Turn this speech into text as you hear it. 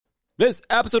This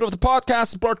episode of the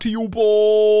podcast is brought to you by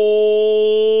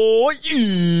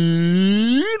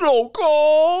Eat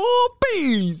Local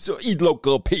Pizza. Eat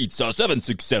Local Pizza,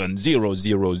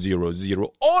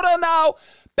 767-0000. Order now.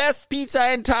 Best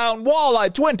pizza in town,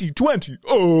 Walleye 2020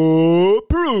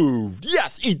 approved.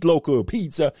 Yes, Eat Local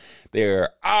Pizza. They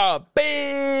are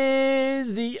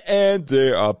busy and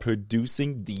they are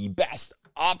producing the best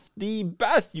of the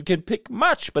best. You can pick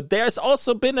much, but there's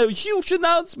also been a huge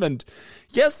announcement.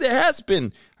 Yes, there has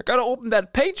been. I gotta open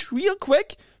that page real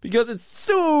quick because it's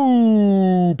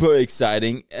super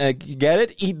exciting. Get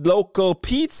it? Eat Local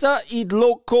Pizza, Eat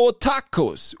Local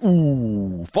Tacos.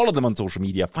 Ooh, follow them on social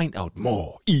media. Find out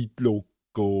more. Eat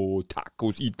Local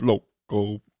Tacos, Eat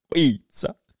Local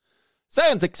Pizza.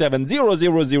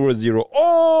 767-0000.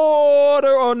 Order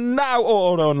on now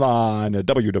or order online at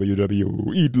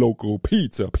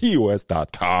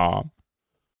www.eatlocalpizzapos.com.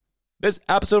 This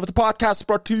episode of the podcast is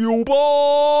brought to you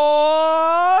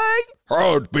by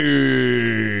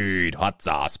Heartbeat Hot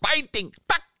Sauce, fighting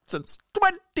back since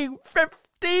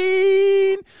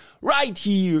 2015. Right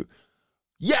here.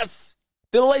 Yes,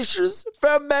 delicious,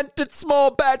 fermented,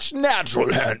 small batch,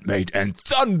 natural, handmade, and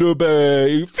Thunder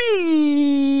Bay.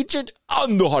 Featured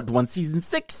on the Hot One Season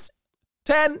 6,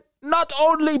 10, not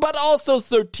only, but also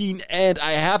 13. And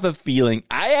I have a feeling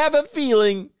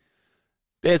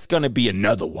there's gonna be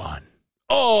another one.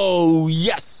 Oh,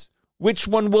 yes. Which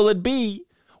one will it be?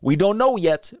 We don't know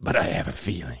yet, but I have a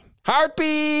feeling.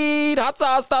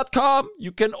 HeartbeatHotSauce.com.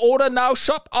 You can order now,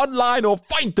 shop online, or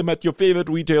find them at your favorite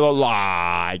retailer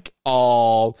like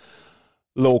all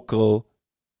local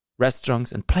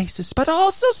restaurants and places, but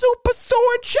also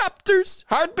Superstore and chapters.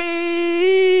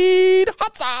 Heartbeat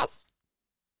Hot Sauce.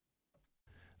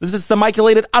 This is the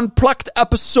Michaelated Unplugged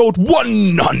episode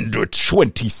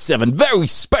 127. Very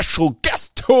special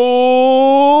guest tonight.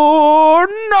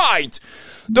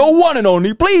 The one and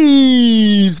only,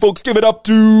 please, folks, give it up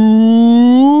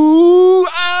to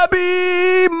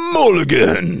Abi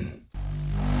Mulligan.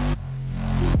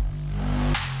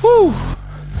 Whew.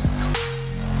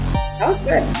 That was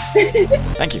good.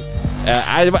 Thank you.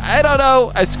 I don't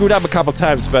know. I screwed up a couple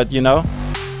times, but you know,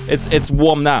 it's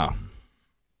warm now.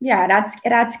 Yeah, it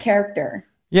adds character.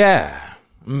 Yeah,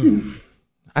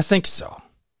 I think so.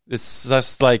 It's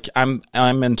just like I'm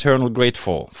eternally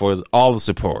grateful for all the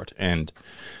support, and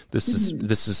this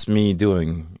is me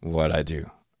doing what I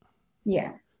do.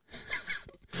 Yeah.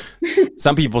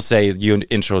 Some people say your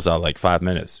intros are like 5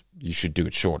 minutes. You should do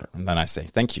it shorter, and then I say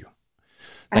thank you.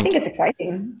 I think it's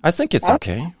exciting. I think it's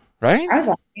okay, right? I was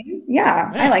liking.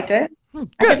 Yeah, I liked it. Good.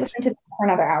 I could listen to it for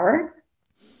another hour.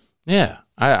 Yeah,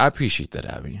 I appreciate that,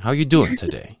 Abby. How are you doing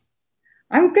today?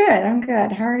 I'm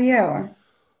good. How are you?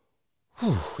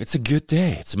 Whew, it's a good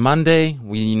day. It's Monday.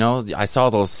 I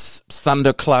saw those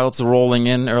thunder clouds rolling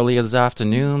in earlier this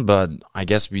afternoon, but I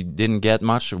guess we didn't get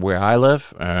much where I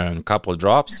live, and a couple of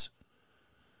drops.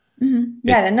 Mm-hmm.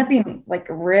 Yeah, it ended up being like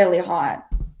really hot.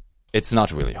 It's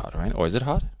not really hot, right? Or is it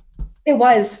hot? It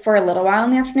was for a little while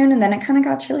in the afternoon, and then it kind of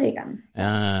got chilly again.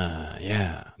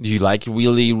 Yeah. Do you like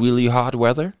really, really hot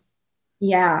weather?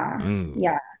 Yeah.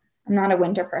 Yeah. I'm not a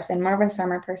winter person, more of a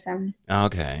summer person.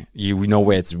 Okay. You know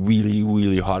where it's really,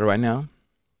 really hot right now?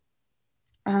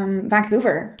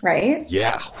 Vancouver, right?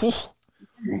 Yeah.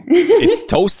 It's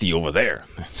toasty over there.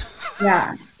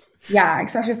 Yeah. Yeah,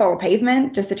 especially with all the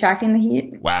pavement, just attracting the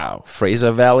heat. Wow.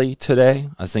 Fraser Valley today,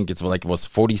 I think it was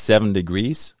 47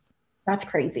 degrees. That's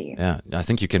crazy. Yeah, I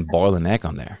think you can boil an egg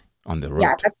on the road.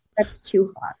 Yeah, that's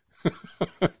too hot.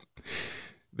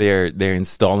 They're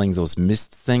installing those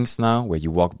mist things now where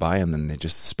you walk by and then they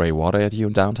just spray water at you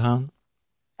in downtown.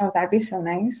 Oh, that'd be so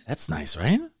nice. That's nice,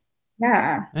 right?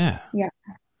 Yeah. Yeah.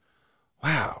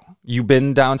 Wow. You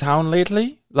been downtown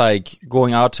lately? Like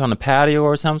going out on a patio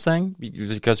or something?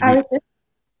 Because I was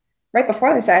right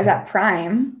before this, I was at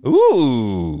Prime.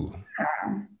 Ooh.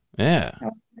 Yeah. I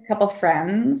was with a couple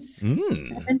friends.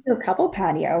 Mm. I've been to a couple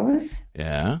patios.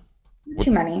 Yeah. Not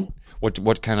too many.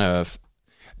 What kind of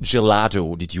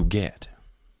gelato did you get?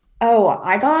 Oh,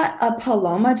 I got a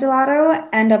Paloma gelato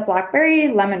and a blackberry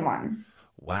lemon one.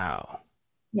 Wow.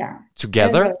 Yeah.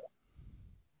 Together?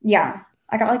 Yeah.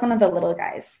 I got like one of the little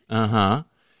guys. Uh-huh.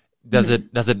 Does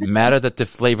it matter that the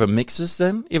flavor mixes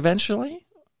then eventually?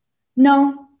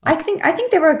 No. Okay. I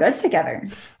think they were good together.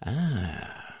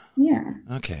 Ah. Yeah.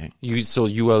 Okay. You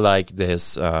were like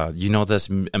this this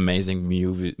amazing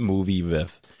movie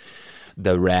with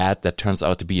the rat that turns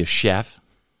out to be a chef?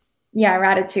 Yeah,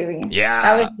 Ratatouille. Yeah.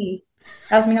 That was me.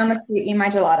 That was me on the street eating my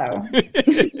gelato.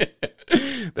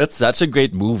 That's such a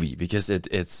great movie because it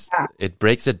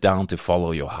breaks it down to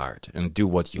follow your heart and do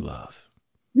what you love.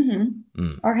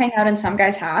 Mm-hmm. Or hang out in some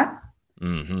guy's hat.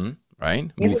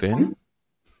 Right? Maybe Move in. fun.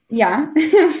 Yeah.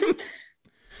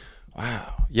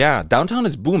 Wow. Yeah, downtown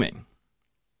is booming.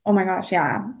 Oh my gosh,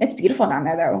 yeah. It's beautiful down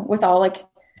there though, with all like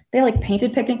they have like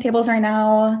painted picnic tables right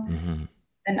now.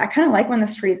 And I kind of like when the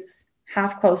streets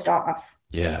half closed off.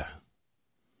 Yeah.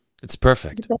 It's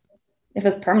perfect. If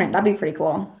it's permanent, that'd be pretty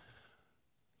cool.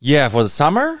 Yeah, for the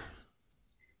summer?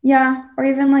 Yeah, or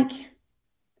even like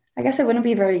I guess it wouldn't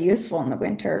be very useful in the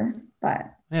winter, but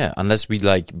Yeah, unless we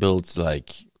like build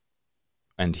like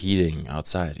and eating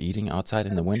outside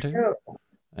in the winter. true.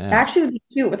 Yeah. It actually would be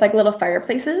cute with like little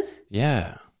fireplaces.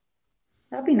 Yeah.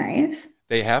 That'd be nice.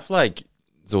 They have like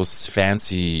those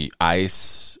fancy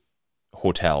ice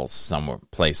hotels somewhere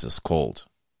places called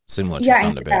similar to Yeah, in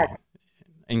Thunder Bay. Quebec.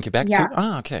 In Quebec Yeah. too?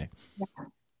 Ah, okay. Yeah.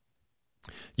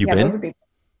 You Yeah, those been? would be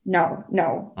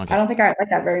no. Okay. I don't think I like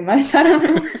that very much. I don't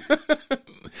know.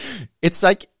 It's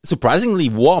like surprisingly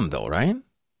warm though, right?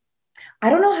 I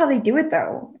don't know how they do it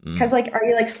though. Because like are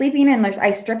you like sleeping and there's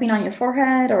ice dripping on your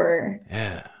forehead or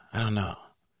Yeah, I don't know.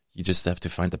 You just have to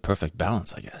find the perfect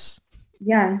balance, I guess.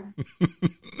 yeah.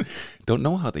 Don't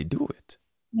know how they do it.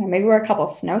 Yeah, maybe wear a couple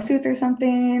snowsuits or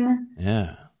something.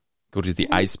 Yeah. Go to the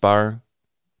ice bar,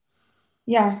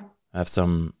 Yeah. have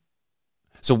some.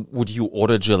 So would you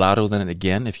order gelato then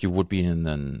again if you would be in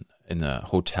a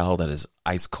hotel that is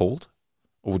ice cold?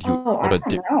 Or would you Oh, I order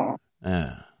don't know.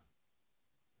 Yeah.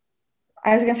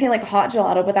 I was gonna say like hot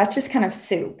gelato, but that's just kind of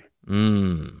soup.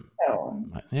 Mm. So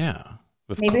Yeah.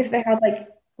 With maybe if they had like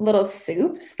little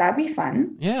soups, that'd be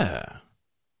fun. yeah.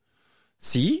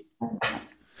 See?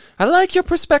 I like your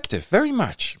perspective very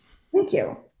much. Thank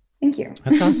you. Thank you.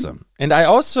 That's awesome. And I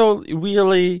also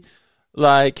really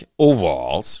like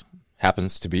overalls.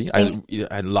 Happens to be.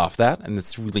 I love that, and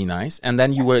it's really nice. And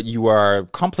then you are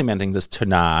complimenting this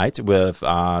tonight with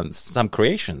some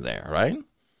creation there, right?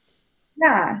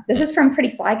 Yeah, this is from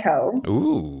Pretty Fly Co.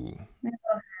 Ooh.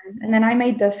 And then I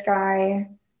made this guy.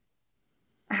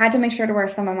 I had to make sure to wear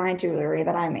some of my jewelry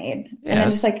that I made. And then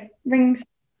just Yes. like rings,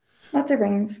 lots of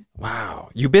rings. Wow.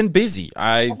 You've been busy.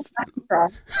 Like,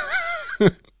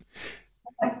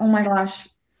 oh my gosh.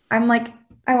 I'm like,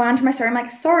 I went onto my story. I'm like,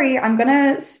 sorry, I'm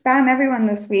gonna spam everyone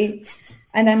this week.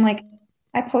 And then like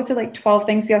I posted like 12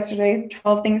 things yesterday,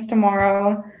 12 things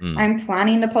tomorrow. I'm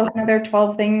planning to post another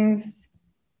 12 things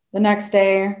the next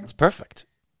day. It's perfect.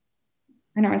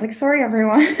 And I was like, sorry,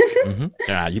 everyone.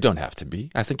 Yeah, you don't have to be.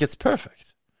 I think it's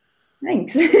perfect.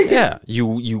 Thanks. Yeah,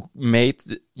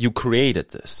 you created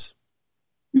this.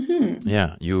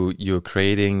 Yeah, you're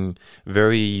creating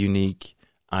very unique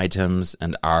items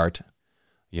and art,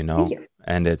 Thank you.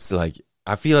 and it's like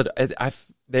I feel it.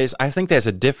 I think there's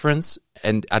a difference,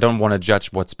 and I don't want to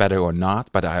judge what's better or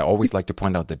not, but I always like to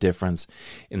point out the difference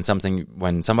in something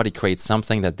when somebody creates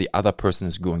something that the other person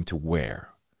is going to wear.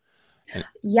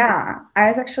 Yeah, I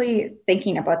was actually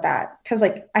thinking about that because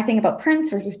like I think about prints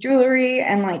versus jewelry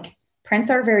and like prints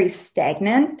are very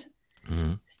stagnant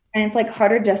and it's like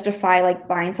harder to justify like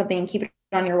buying something and keep it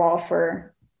on your wall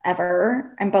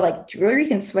forever. But like jewelry you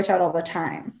can switch out all the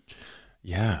time.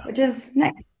 Yeah. Which is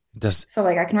nice. So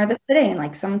like I can wear this today and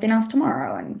like something else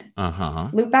tomorrow and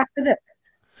loop back to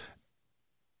this.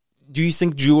 Do you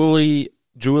think jewelry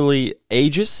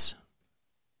ages?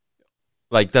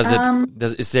 Like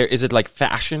is it like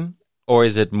fashion or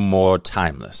is it more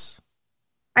timeless?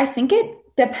 I think it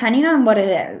depending on what it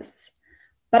is.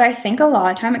 But I think a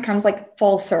lot of time it comes like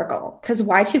full circle because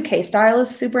Y2K style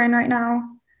is super in right now.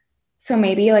 So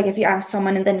maybe like if you ask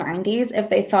someone in the 90s if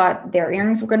they thought their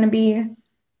earrings were going to be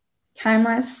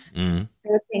timeless, they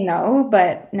would say no.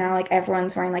 But now like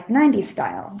everyone's wearing like 90s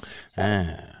style. So,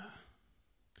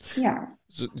 yeah.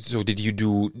 So did you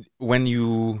do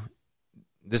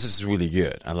this is really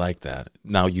good. I like that.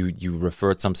 Now you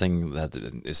referred something that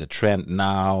is a trend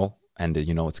now and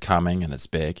it's coming and it's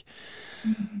big.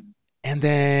 And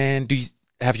then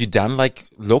have you done like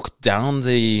look down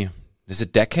is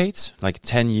it decades? Like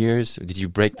 10 years? Did you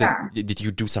break this? Did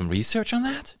you do some research on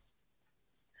that?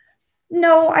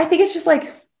 No, I think it's just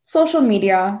like social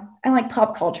media and like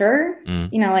pop culture.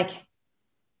 Like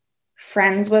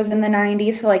Friends was in the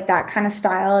 90s, so like that kind of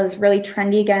style is really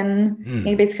trendy again.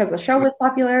 Maybe it's because the show was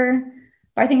popular.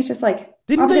 But I think it's just like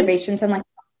observations and like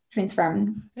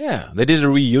from. Yeah, they did a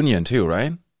reunion too,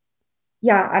 right?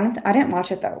 Yeah, I didn't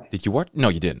watch it though. Did you watch? No,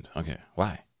 you didn't. Okay,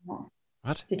 why? No.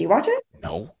 What? Did you watch it?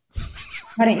 No.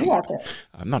 Why didn't you watch it?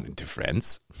 I'm not into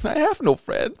Friends. I have no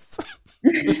friends.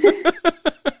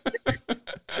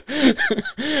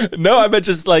 No, I meant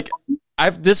just like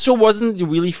this show wasn't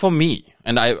really for me,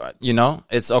 and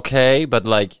it's okay, but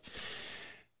like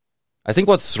I think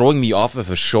what's throwing me off of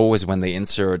a show is when they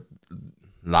insert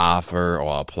laughter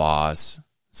or applause.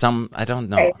 I don't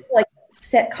know. Okay, so like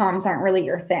sitcoms aren't really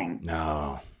your thing.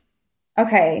 No.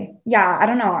 Okay. Yeah, I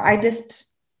don't know. I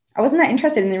wasn't that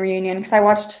interested in the reunion because I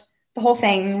watched the whole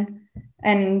thing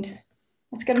and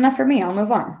that's good enough for me. I'll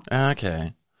move on.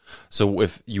 Okay. So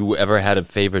if you ever had a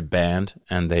favorite band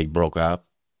and they broke up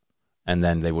and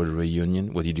then they would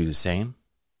reunion, would you do the same?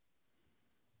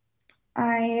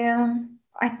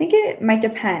 I think it might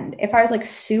depend. If I was like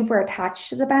super attached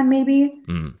to the band, maybe.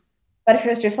 Mm. But if it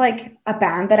was just like a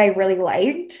band that I really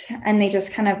liked and they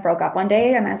just kind of broke up one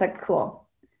day and I was like, cool,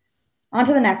 on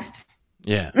to the next.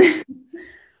 Yeah.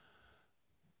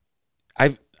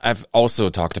 I've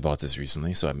also talked about this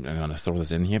recently, so I'm going to throw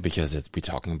this in here because we're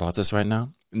talking about this right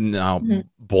now. Now,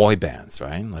 boy bands,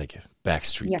 right? Like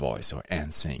Backstreet Boys or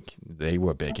NSYNC, they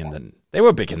were big in the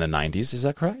 90s. Is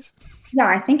that correct? Yeah,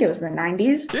 I think it was the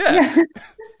 90s. Yeah.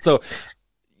 So,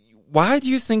 why do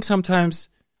you think sometimes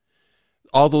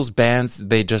all those bands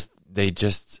they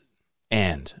just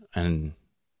end and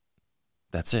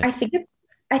that's it? I think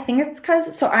it's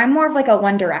because so I'm more of like a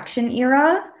One Direction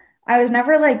era. I was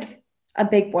never like a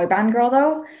big boy band girl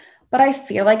though, but I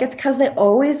feel like it's because they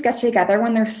always get together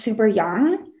when they're super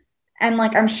young. And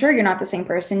like, I'm sure you're not the same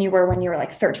person you were when you were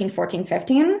like 13, 14,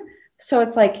 15. So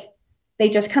it's like, they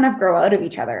just kind of grow out of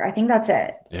each other. I think that's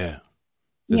it. Yeah.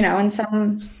 And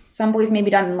some boys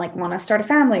maybe don't like want to start a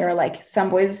family, or like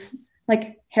some boys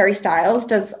like Harry Styles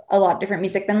does a lot different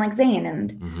music than like Zayn.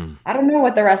 And I don't know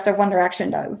what the rest of One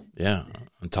Direction does. Yeah.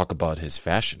 And talk about his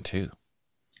fashion too.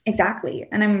 Exactly.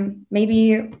 And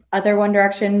maybe other One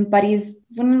Direction buddies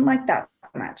wouldn't like that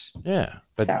so much. Yeah.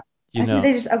 But so, I think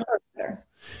they just outgrow each other.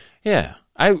 Yeah.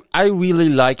 I really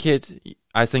like it.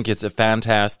 I think it's a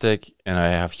fantastic, and I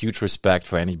have huge respect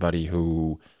for anybody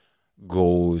who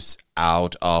goes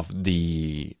out of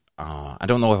the I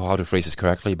don't know how to phrase this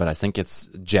correctly, but I think it's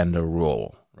gender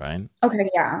role, right? Okay,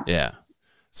 yeah. Yeah.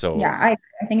 So yeah,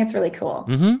 I think it's really cool.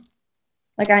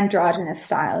 Like androgynous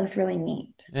style is really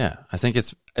neat. Yeah, I think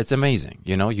it's amazing.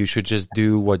 You should just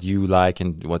do what you like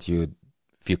and what you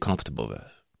feel comfortable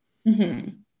with.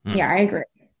 Yeah, I agree.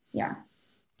 Yeah.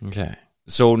 Okay.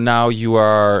 So now you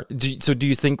are. Do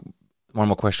you think? One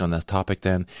more question on this topic,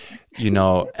 then.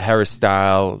 Harry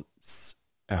Styles.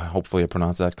 Hopefully, I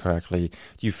pronounced that correctly.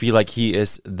 Do you feel like he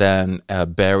is then a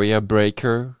barrier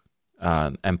breaker,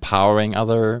 empowering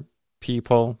other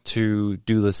people to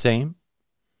do the same?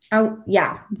 Oh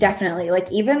yeah, definitely. Like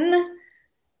even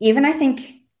I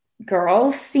think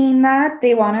girls seeing that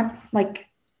they want to like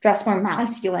dress more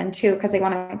masculine too because they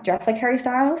want to dress like Harry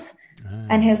Styles,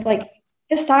 and his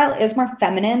style is more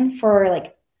feminine for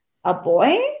like a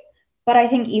boy, but I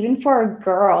think even for a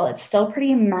girl, it's still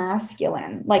pretty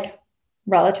masculine, like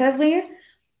relatively.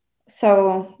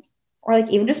 So, or like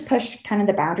even just push kind of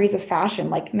the boundaries of fashion,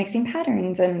 like mixing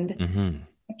patterns and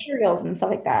materials and stuff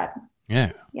like that.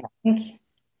 Yeah. Yeah.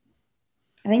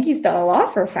 I think he's done a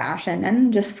lot for fashion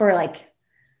and just for like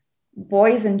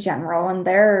boys in general and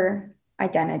their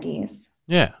identities.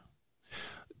 Yeah.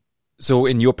 So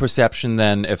in your perception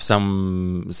then, if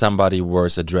somebody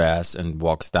wears a dress and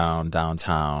walks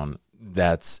downtown,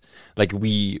 that's like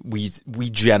we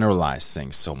generalize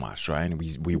things so much, right?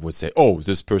 We would say, oh,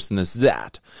 this person is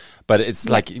that. But it's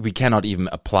like we cannot even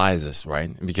apply this,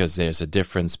 right? Because there's a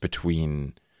difference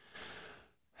between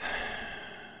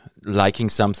liking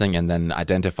something and then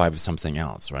identify with something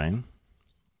else, right?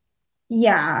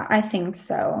 Yeah, I think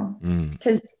so.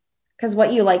 Because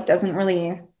what you like doesn't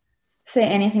really say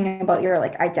anything about your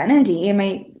like identity. It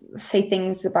might say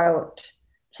things about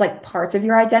just like parts of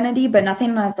your identity, but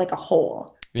nothing as like a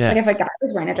whole. Yes. Like if a guy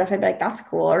was wearing a dress, I'd be like, that's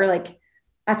cool. Or like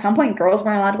at some point girls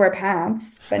weren't allowed to wear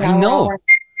pants, but now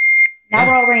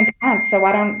we're all wearing pants. So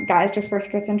why don't guys just wear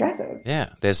skirts and dresses? Yeah,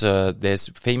 there's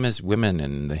famous women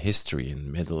in the history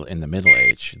in the Middle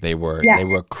Age. They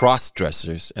were cross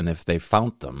dressers, and if they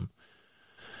found them,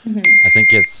 I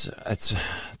think it's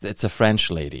a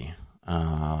French lady,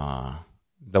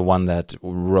 the one that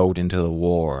rode into the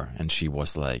war, and she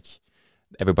was like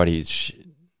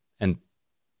and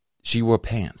she wore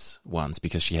pants once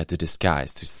because she had to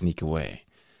disguise to sneak away,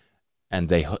 and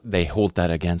they hold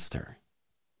that against her.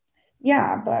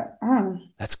 Yeah, but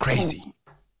that's crazy.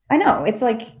 I know. It's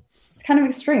like it's kind of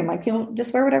extreme. Like people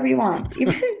just wear whatever you want.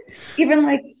 Even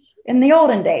like in the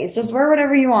olden days, just wear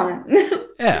whatever you want.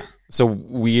 Yeah. So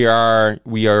we are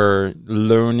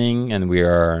learning, and we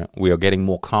are getting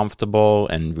more comfortable,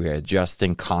 and we're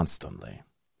adjusting constantly.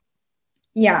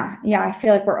 Yeah. I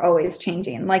feel like we're always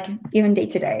changing, like even day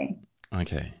to day.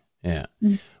 Okay. Yeah.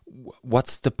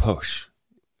 What's the push?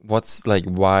 What's like,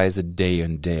 why is it day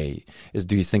and day?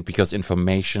 Do you think because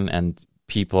information and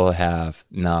people have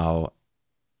now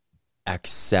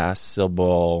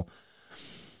accessible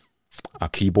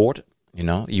keyboard.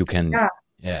 You can,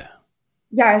 yeah.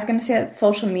 Yeah, I was going to say that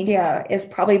social media is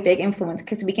probably a big influence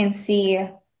because we can see,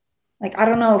 like, I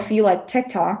don't know if you like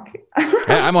TikTok.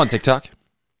 Yeah, I'm on TikTok.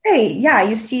 Hey, yeah,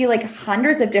 you see like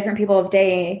hundreds of different people a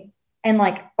day and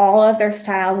like all of their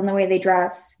styles and the way they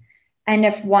dress. And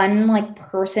if one like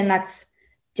person that's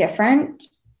different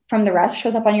from the rest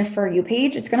shows up on your For You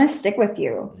page, it's going to stick with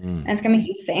you and it's going to make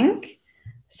you think.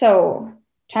 So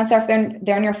chances are if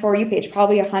they're on your For You page,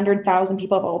 probably 100,000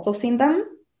 people have also seen them.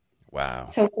 Wow.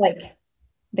 So it's like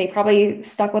they probably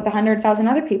stuck with 100,000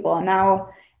 other people. And now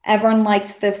everyone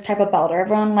likes this type of belt, or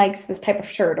everyone likes this type of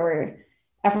shirt, or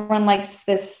everyone likes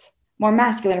this more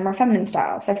masculine or more feminine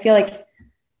style. So I feel like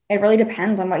it really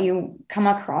depends on what you come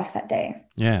across that day.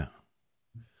 Yeah.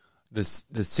 The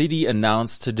city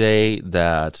announced today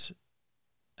that,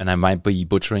 and I might be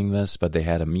butchering this, but they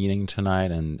had a meeting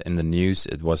tonight, and in the news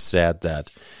it was said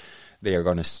that they are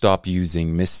going to stop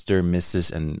using Mr.,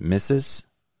 Mrs., and Mrs.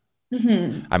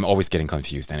 Mm-hmm. I'm always getting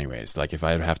confused anyways. Like if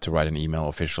I have to write an email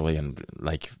officially and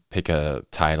like pick a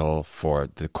title for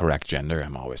the correct gender,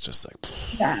 I'm always just like,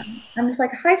 pfft. Yeah. I'm just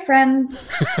like, hi, friend.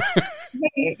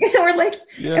 Hey. Or like,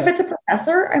 if it's a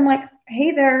professor, I'm like,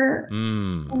 hey there.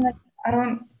 I'm like, I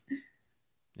don't.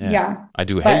 Yeah. I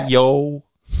do. Hey, yo.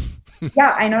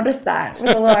 Yeah, I noticed that with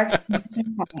a little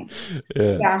exclamation point.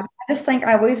 Yeah. I just think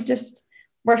I always just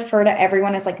refer to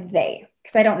everyone as like they,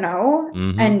 because I don't know.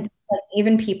 And like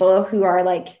even people who are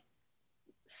like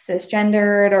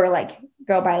cisgendered or like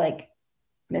go by like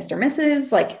Mr.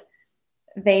 Mrs., like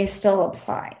they still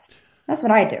apply. That's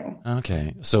what I do.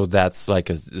 Okay. So that's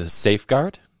like a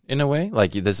safeguard in a way?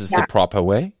 Like this is the proper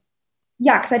way?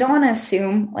 Yeah, because I don't want to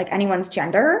assume like anyone's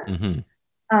gender.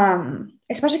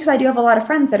 Especially because I do have a lot of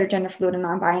friends that are gender fluid and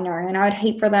non-binary, and I would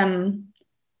hate for them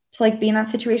to like be in that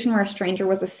situation where a stranger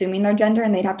was assuming their gender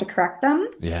and they'd have to correct them.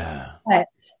 Yeah. But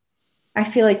I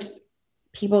feel like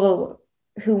people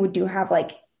who do have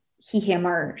like he, him,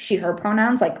 or she, her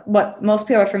pronouns, like what most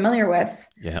people are familiar with,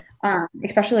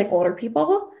 especially like older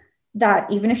people,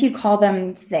 that even if you call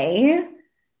them they,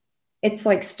 it's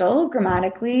like still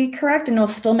grammatically correct and it'll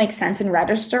still make sense and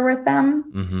register with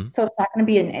them. So it's not going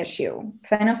to be an issue.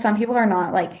 Because I know some people are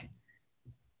not like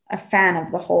a fan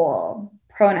of the whole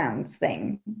pronouns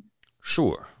thing.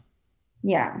 Sure.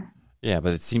 Yeah. Yeah,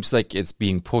 but it seems like it's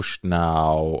being pushed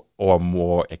now or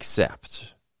more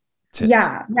accept.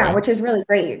 Yeah, right? Which is really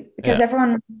great because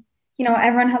everyone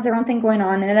has their own thing going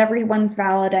on and everyone's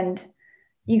valid and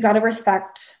you got to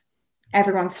respect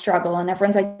everyone's struggle and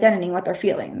everyone's identity and what they're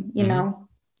feeling, you know?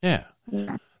 Yeah.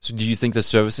 So do you think the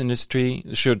service industry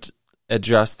should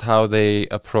adjust how they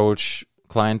approach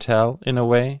clientele in a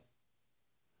way?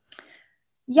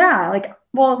 Yeah, like,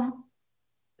 well,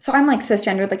 so I'm like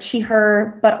cisgendered, like she,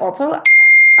 her, but also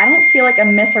I don't feel like a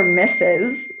miss or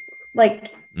Mrs.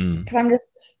 Like, because I'm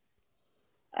just,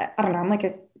 I don't know, I'm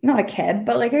like not a kid,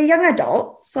 but like a young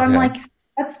adult. So I'm like,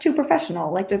 that's too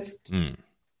professional. Like just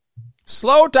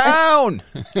slow down.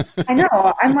 I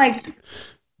know. I'm like,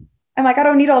 I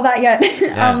don't need all that yet.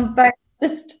 But I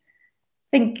just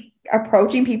think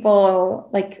approaching people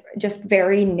like just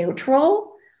very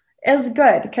neutral is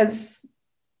good because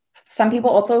some people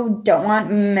also don't want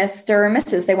Mr. or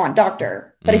Mrs. They want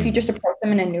doctor. But if you just approach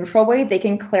them in a neutral way, they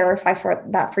can clarify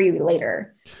for you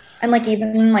later. And like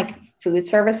even like food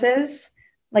services,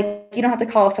 like you don't have to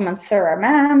call someone sir or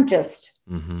ma'am, just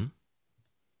kind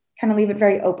of leave it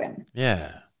very open.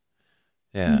 Yeah.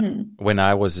 When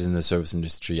I was in the service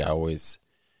industry, I always,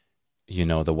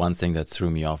 the one thing that threw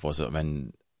me off was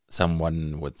when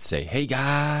someone would say, "Hey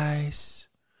guys."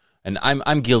 And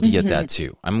I'm guilty at that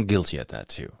too. I'm guilty at that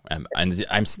too. And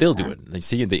I'm still doing it.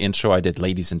 See in the intro I did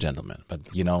ladies and gentlemen, but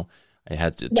I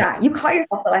had to you caught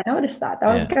yourself though. I noticed that.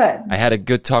 That was good. I had a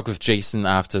good talk with Jason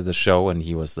after the show and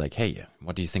he was like, "Hey,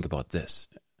 what do you think about this?"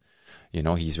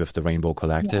 He's with the Rainbow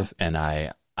Collective and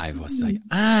I was like,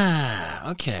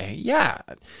 okay, yeah.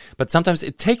 But sometimes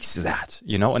it takes that,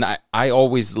 and I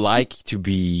always like to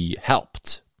be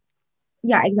helped.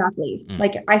 Yeah, exactly.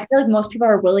 Like, I feel like most people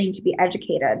are willing to be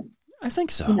educated. I think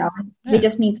so. They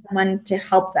just need someone to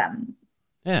help them.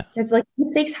 Yeah. Because, like,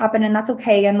 mistakes happen and that's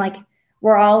okay. And, like,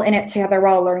 we're all in it together. We're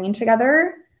all learning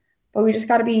together. But we just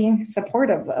got to be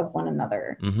supportive of one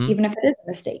another, even if it is a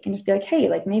mistake. And just be like, hey,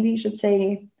 like, maybe you should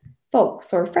say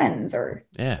folks or friends or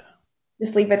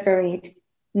just leave it very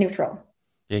neutral.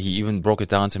 Yeah, he even broke it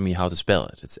down to me how to spell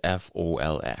it. It's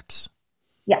Folx.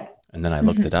 Yeah. And then I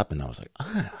looked it up and I was like,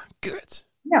 good.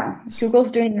 Yeah,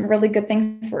 Google's doing really good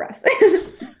things for us.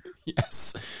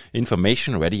 Yes.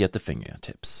 Information ready at the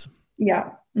fingertips.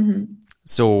 Yeah.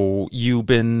 So you've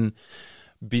been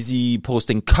busy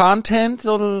posting content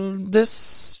on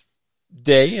this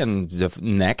day and the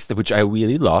next, which I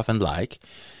really love and like.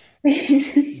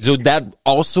 So that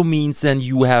also means then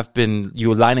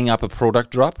you're lining up a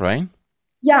product drop, right?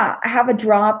 Yeah, I have a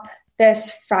drop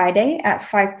this Friday at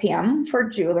 5 p.m. for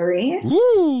jewelry.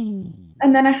 Ooh.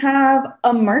 And then I have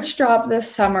a merch drop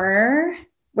this summer,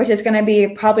 which is going to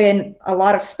be probably a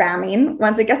lot of spamming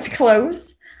once it gets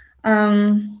close.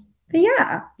 But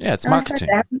yeah. Yeah, it's marketing.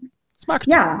 It's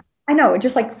marketing. Yeah, I know.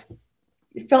 Just like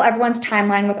fill everyone's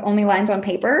timeline with only lines on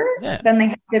paper, then they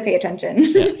have to pay attention.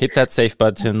 Yeah, hit that save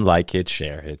button, like it,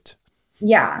 share it.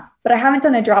 Yeah, but I haven't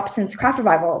done a drop since Craft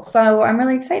Revival, so I'm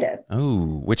really excited.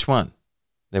 Oh, which one?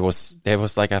 There was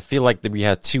like, I feel like that we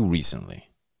had two recently.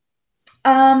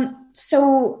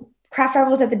 So Craft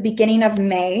Revival was at the beginning of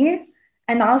May,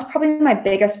 and that was probably my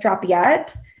biggest drop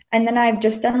yet. And then I've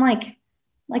just done like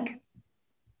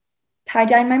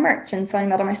tie-dyeing my merch and selling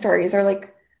that on my stories, or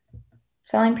like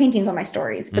selling paintings on my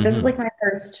stories. But this is like my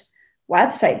first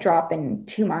website drop in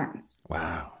 2 months.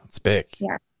 Wow, it's big.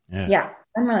 Yeah,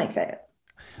 I'm really excited.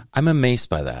 I'm amazed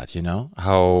by that,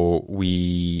 how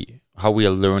we are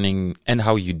learning and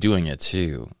how you're doing it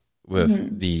too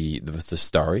with the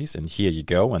stories, and here you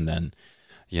go, and then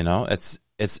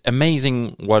it's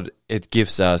amazing what it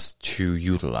gives us to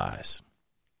utilize.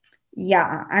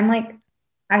 Yeah, I'm like,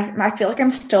 I feel like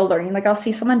I'm still learning. Like I'll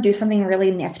see someone do something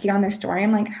really nifty on their story.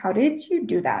 I'm like, how did you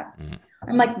do that?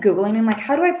 I'm like Googling. I'm like,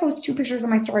 how do I post 2 pictures on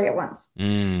my story at once? I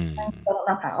don't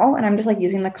know how. And I'm just like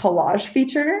using the collage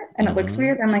feature, and it looks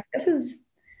weird. I'm like, this is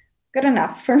good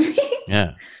enough for me.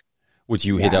 Yeah. Would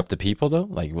you hit up the people though?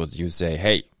 Like, would you say,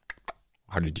 hey,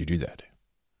 how did you do that?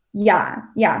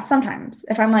 Yeah. Sometimes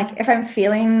if I'm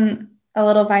feeling a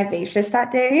little vivacious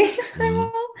that day,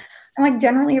 I'm like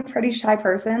generally a pretty shy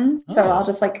person. So I'll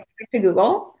just like stick to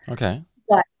Google. Okay.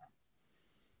 But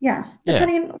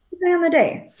depending on the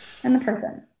day and the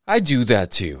person. I do that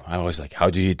too. I always like, how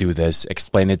do you do this?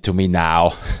 Explain it to me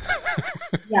now.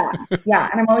 Yeah.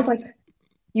 And I'm always like,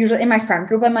 usually in my friend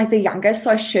group, I'm like the youngest, so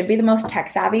I should be the most tech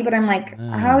savvy, but I'm like,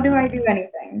 how do I do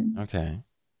anything? Okay.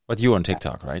 But you're on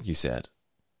TikTok, right? You said.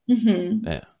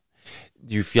 Yeah.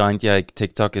 Do you find like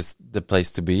TikTok is the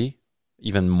place to be?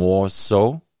 Even more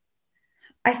so?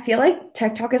 I feel like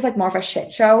TikTok is like more of a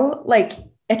shit show. Like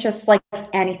it's just like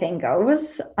anything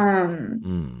goes.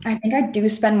 I think I do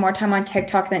spend more time on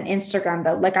TikTok than Instagram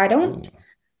though. Like I don't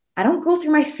go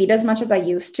through my feed as much as I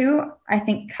used to, I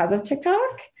think because of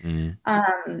TikTok.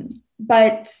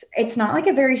 But it's not like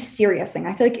a very serious thing.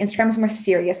 I feel like Instagram is more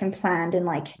serious and planned, and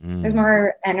like there's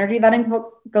more energy that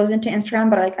goes into Instagram.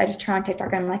 But like I just turn on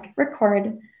TikTok and I'm like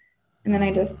record, and then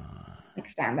I just like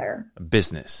stand there.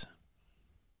 Business.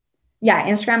 Yeah,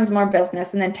 Instagram's more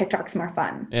business, and then TikTok's more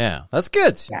fun. Yeah, that's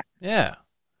good. Yeah.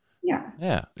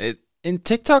 And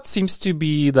TikTok seems to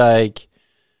be like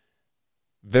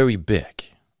very big.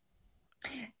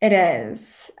 It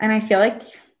is, and I feel like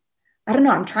I don't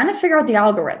know. I'm trying to figure out the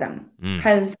algorithm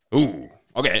because.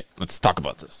 Okay, let's talk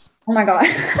about this. Oh my god!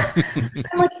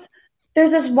 I'm like, there's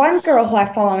this one girl who I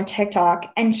follow on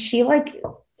TikTok, and she like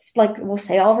will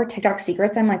say all of her TikTok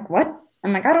secrets. I'm like, what?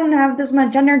 I'm like, I don't have this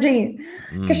much energy,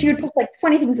 because she would post like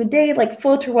 20 things a day, like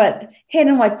filter what hit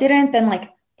and what didn't, then like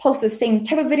post the same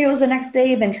type of videos the next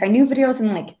day, then try new videos,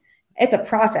 and like it's a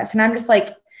process. And I'm just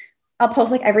like, I'll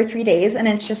post like every 3 days, and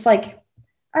it's just like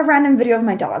a random video of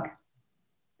my dog.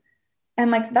 And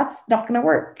I'm like, that's not gonna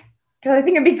work, because I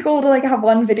think it'd be cool to like have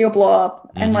one video blow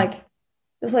up and like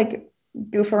just like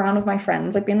goof around with my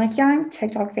friends, like being like, yeah, I'm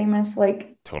TikTok famous.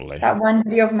 Like totally, that one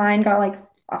video of mine got like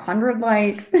 100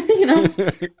 likes,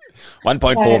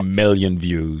 1.4 million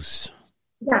views.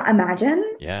 Yeah, imagine.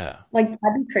 Yeah, like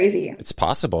that'd be crazy. It's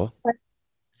possible. But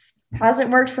hasn't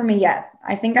worked for me yet.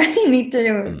 I think I need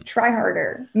to try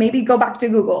harder. Maybe go back to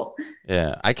Google.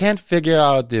 Yeah, I can't figure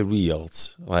out the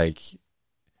reels. Like,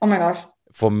 oh my gosh.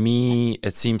 For me,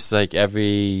 it seems like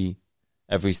every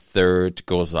third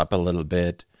goes up a little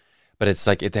bit, but it's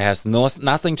like it has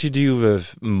nothing to do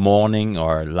with morning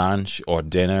or lunch or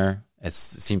dinner. It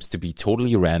seems to be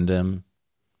totally random.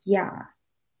 Yeah.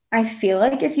 I feel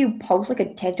like if you post like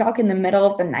a TikTok in the middle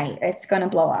of the night, it's going to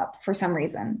blow up for some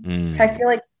reason. So I feel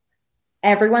like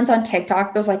everyone's on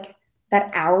TikTok. There's like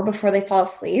that hour before they fall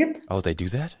asleep. Oh, they do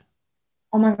that?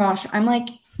 Oh my gosh. I'll like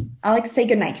say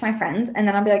goodnight to my friends, and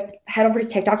then I'll be like, head over to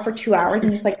TikTok for 2 hours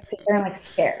and just like sit there and like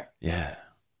stare. Yeah.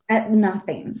 At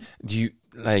nothing. Do you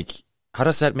like, how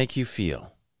does that make you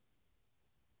feel?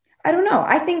 I don't know.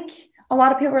 I think a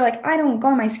lot of people are like, I don't go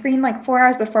on my screen like 4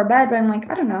 hours before bed, but I'm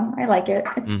like, I don't know. I like it.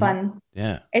 It's fun.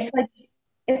 Yeah. It's like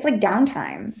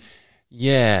downtime.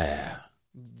 Yeah.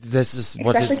 This is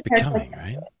what it's becoming,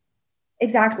 right?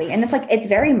 Exactly. And it's like, it's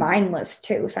very mindless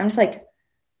too. So I'm just like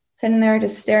sitting there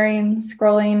just staring,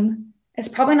 scrolling. It's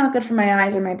probably not good for my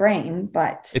eyes or my brain,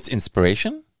 but It's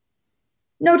inspiration?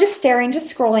 no, just staring,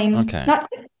 just scrolling. Okay.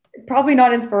 Probably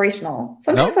not inspirational.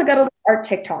 Sometimes No? I'll go to art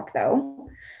TikTok though.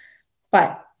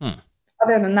 But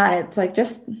other than that, it's like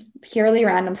just purely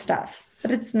random stuff.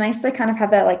 But it's nice to kind of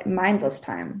have that like mindless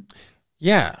time.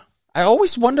 Yeah. I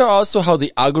always wonder also how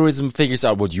the algorithm figures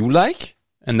out what you like,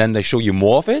 and then they show you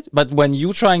more of it. But when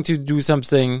you're trying to do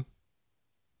something,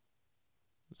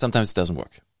 sometimes it doesn't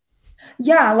work.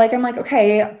 Yeah, like I'm like,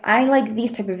 okay, I like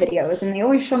these type of videos, and they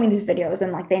always show me these videos,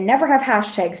 and like they never have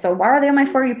hashtags. So why are they on my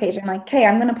For You page? I'm like, okay,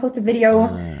 I'm gonna post a video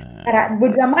that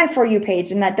would be on my For You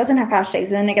page, and that doesn't have hashtags,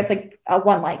 and then it gets like a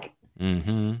 1 like.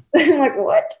 Mm-hmm. I'm like,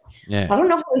 what? Yeah. I don't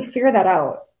know how they figure that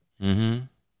out. Mm-hmm.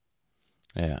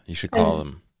 Yeah, you should call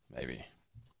them, maybe.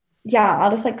 Yeah,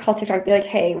 I'll just like call TikTok, be like,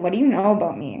 hey, what do you know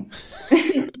about me?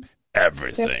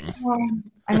 Everything.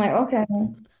 I'm like, okay.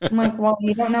 I'm like, well,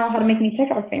 you don't know how to make me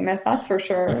TikTok famous, that's for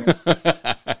sure.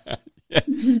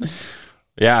 Yes.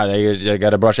 Yeah, they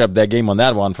got to brush up their game on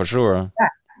that one for sure.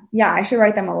 Yeah, I should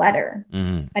write them a letter,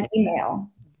 an email.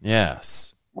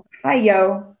 Yes. Hi,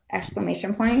 yo!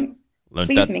 Exclamation point. Please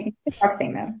make me TikTok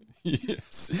famous.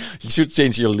 Yes. You should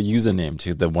change your username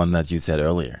to the one that you said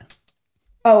earlier.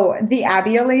 Oh, the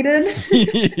Abi-elated?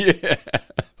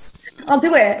 Yes. I'll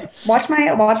do it. Watch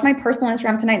my personal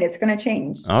Instagram tonight. It's gonna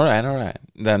change. All right.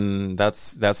 Then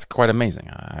that's quite amazing.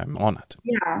 I'm on it.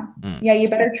 Yeah. Yeah, you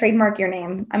better trademark your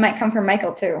name. I might come for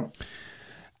Michael too.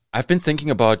 I've been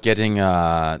thinking about getting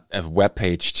a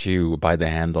webpage too by the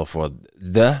handle for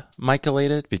the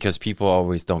Michaelated, because people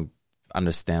always don't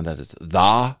understand that it's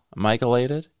the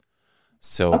Michaelated.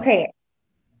 So okay.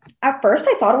 At first,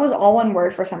 I thought it was all one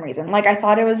word for some reason. Like I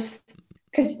thought it was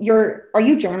because are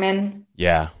you German?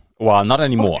 Yeah. Well, not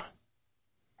anymore.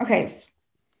 Okay.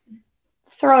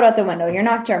 Throw it out the window. You're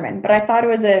not German, but I thought it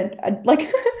was a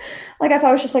like like I thought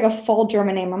it was just like a full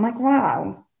German name. I'm like,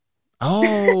 wow.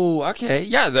 Oh, okay.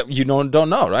 Yeah, you don't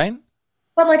know, right?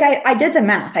 But like I did the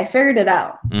math. I figured it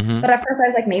out. Mm-hmm. But at first I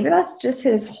was like, maybe that's just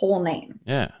his whole name.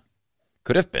 Yeah.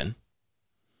 Could have been.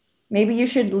 Maybe you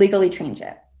should legally change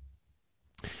it.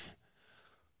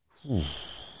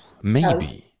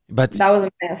 Maybe. But that was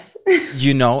a miss.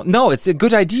 No, it's a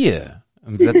good idea.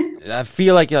 But I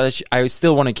feel like I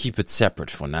still want to keep it separate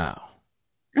for now.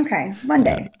 Okay, one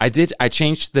day. I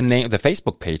changed the name, the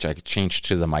Facebook page. I changed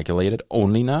to the Michaelated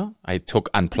only now. I took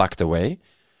Unplugged away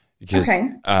because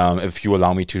if you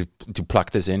allow me to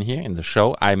plug this in here in the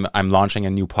show, I'm launching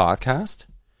a new podcast.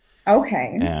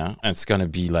 Okay. Yeah, and it's gonna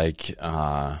be like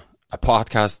a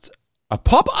podcast, a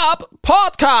pop-up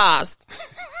podcast.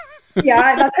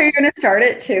 Yeah, that's how you're gonna start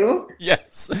it too.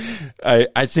 Yes,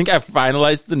 I think I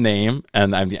finalized the name,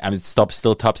 and I'm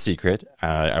still top secret.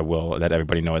 I will let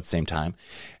everybody know at the same time,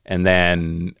 and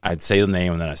then I'd say the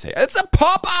name, and then I say it's a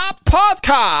pop-up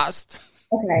podcast.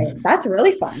 Okay, that's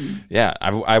really fun. Yeah,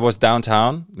 I was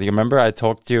downtown. Do you remember I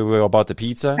talked to you about the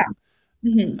pizza? Yeah.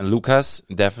 Mm-hmm. And Lucas,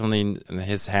 definitely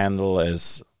his handle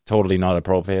is totally not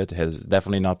appropriate. Has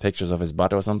definitely not pictures of his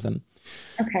butt or something.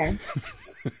 Okay.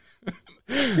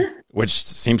 Which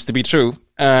seems to be true.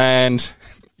 And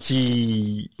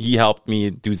he helped me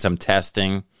do some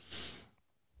testing.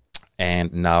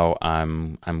 And now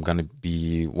I'm gonna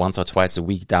be once or twice a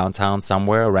week downtown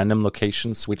somewhere, a random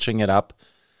location, switching it up,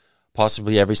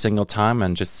 possibly every single time,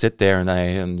 and just sit there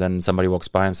and then somebody walks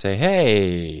by and say,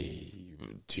 "Hey,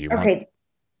 do you want?"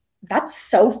 That's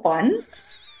so fun.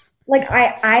 Like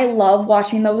I love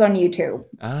watching those on YouTube.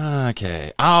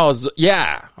 Okay. Oh,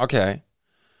 yeah. Okay.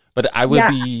 But I will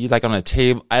be like on a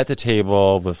table at the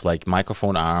table with like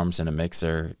microphone arms and a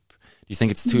mixer. Do you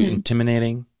think it's too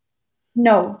intimidating?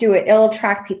 No, do it. It'll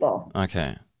attract people.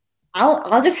 Okay.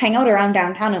 I'll just hang out around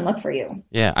downtown and look for you.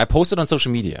 Yeah, I post it on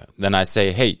social media. Then I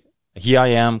say, "Hey, here I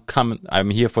am. Come. I'm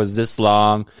here for this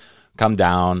long. Come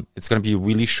down. It's going to be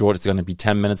really short. It's going to be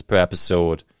 10 minutes per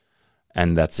episode,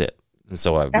 and that's it." And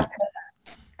so I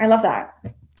love that.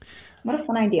 What a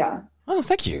fun idea. Oh,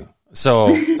 thank you.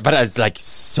 So, but it's like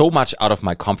so much out of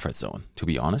my comfort zone, to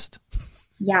be honest.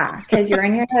 Yeah, because you're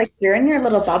in your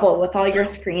little bubble with all your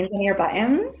screens and your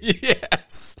buttons.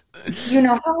 Yes. You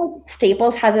know how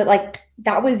Staples has it like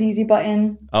that was easy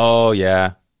button? Oh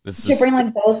yeah. You bring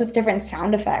like those with different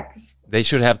sound effects. They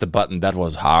should have the button that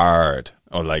was hard.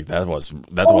 Or like that was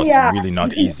really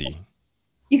not easy.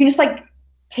 You can just like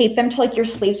tape them to like your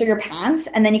sleeves or your pants,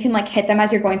 and then you can like hit them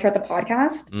as you're going throughout the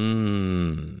podcast.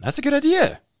 That's a good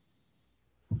idea.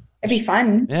 It'd be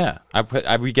fun. Yeah,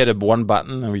 we get one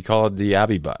button and we call it the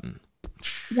Abi button.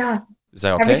 Yeah. Is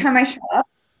that okay? Every time I show up,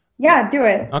 Yeah, do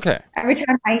it. Okay. Every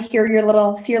time I hear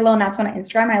see your little announcement on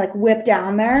Instagram, I like whip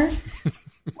down there.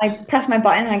 I press my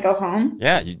button and I go home.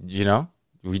 Yeah,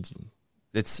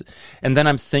 it's, and then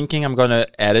I'm thinking I'm gonna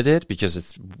edit it because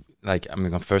it's like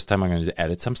first time I'm gonna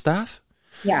edit some stuff.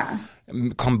 Yeah.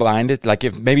 Combine it, like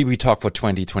if maybe we talk for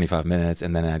 20, 25 minutes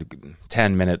and then at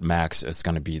 10-minute max, it's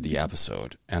gonna be the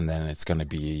episode, and then it's gonna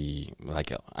be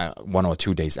like 1 or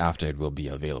 2 days after it will be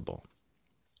available.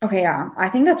 Okay, yeah. I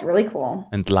think that's really cool.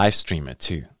 And live stream it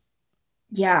too.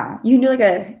 Yeah. You can do like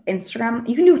a Instagram.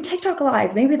 You can do TikTok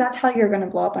live. Maybe that's how you're going to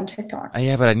blow up on TikTok.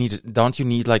 Yeah, but don't you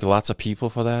need like lots of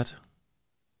people for that?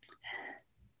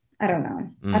 I don't know.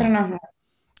 I don't know.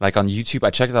 Like on YouTube, I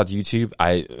checked out YouTube.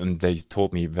 And they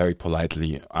told me very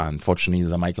politely, unfortunately,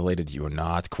 the Michael that you are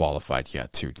not qualified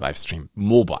yet to live stream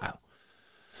mobile.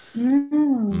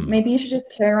 Maybe you should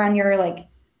just carry around your like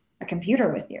a computer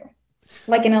with you,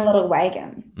 like in a little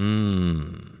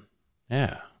wagon.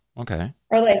 Yeah. Okay.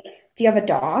 Or like, do you have a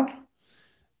dog?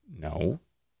 No.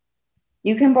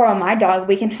 You can borrow my dog.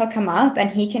 We can hook him up, and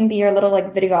he can be your little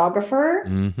like videographer.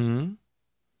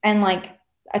 And like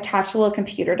attach a little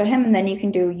computer to him, and then you can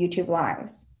do YouTube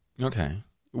lives. Okay.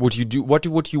 What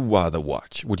would you rather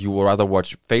watch? Would you rather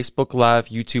watch Facebook Live,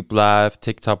 YouTube Live,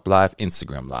 TikTok Live,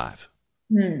 Instagram Live?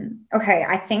 Okay,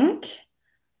 I think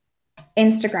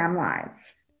Instagram Live.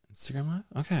 Instagram Live?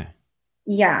 Okay.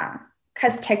 Yeah,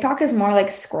 because TikTok is more like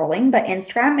scrolling, but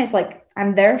Instagram is like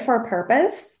I'm there for a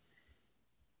purpose,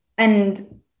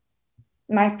 and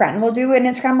my friend will do an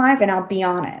Instagram Live, and I'll be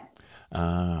on it.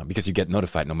 Because you get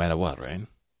notified no matter what, right?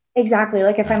 Exactly.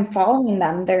 Like if I'm following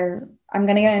them, I'm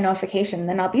gonna get a notification,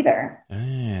 then I'll be there.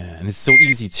 And it's so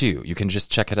easy too. You can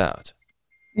just check it out.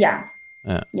 Yeah.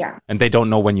 Yeah. And they don't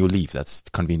know when you leave. That's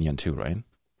convenient too, right?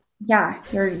 Yeah.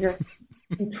 You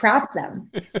trap them.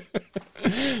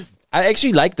 I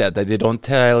actually like that they don't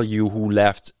tell you who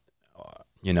left,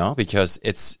 because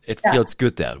it feels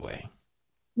good that way.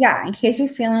 Yeah, in case you're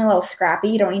feeling a little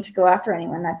scrappy, you don't need to go after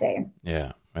anyone that day.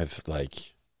 Yeah, I've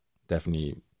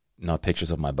definitely not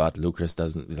pictures of my butt. Lucas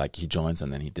doesn't, he joins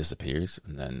and then he disappears,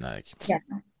 and then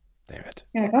there it.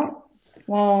 You're like, oh,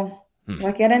 well,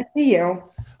 look, I didn't see you.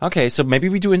 Okay, so maybe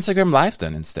we do Instagram Live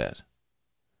then instead.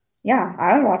 Yeah,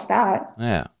 I would watch that.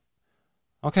 Yeah.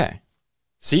 Okay.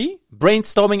 See?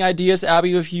 Brainstorming ideas,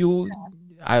 Abby, with you. Yeah.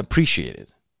 I appreciate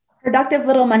it. Productive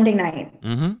little Monday night.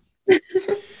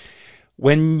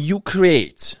 When you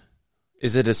create,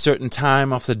 is it a certain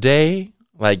time of the day?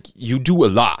 Like, you do a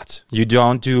lot. You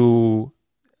don't do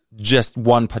just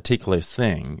one particular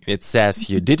thing. It says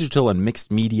here, digital and mixed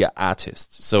media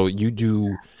artist. So you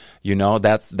do,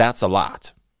 that's a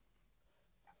lot.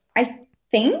 I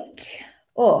think,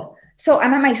 so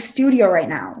I'm at my studio right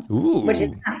now, Ooh. Which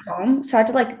is at home. So I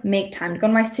have to make time to go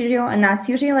to my studio. And that's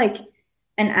usually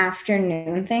an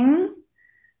afternoon thing.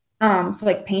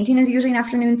 So painting is usually an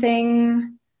afternoon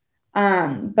thing.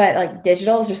 But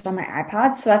digital is just on my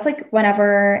iPad. So that's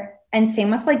whenever, and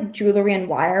same with jewelry and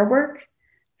wire work.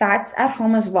 That's at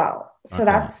home as well. So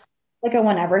that's a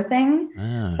whenever thing.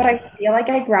 But I feel like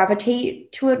I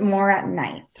gravitate to it more at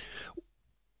night.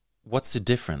 What's the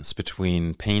difference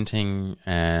between painting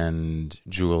and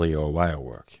jewelry or wire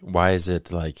work? Why is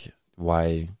it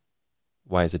why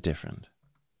is it different?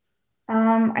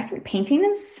 I think painting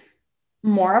is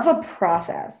more of a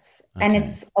process and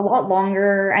it's a lot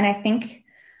longer, and I think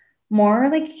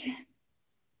more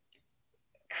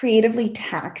creatively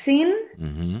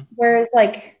taxing. Whereas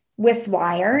with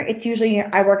wire, it's usually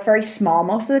I work very small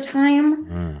most of the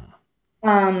time.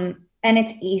 And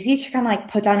it's easy to kind of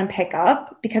put down and pick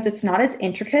up because it's not as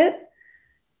intricate.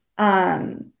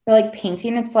 But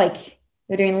painting, it's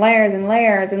you're doing layers and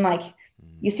layers, and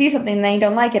you see something and then you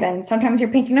don't like it, and sometimes you're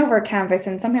painting over a canvas,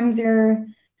 and sometimes you're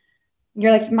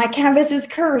my canvas is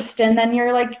cursed, and then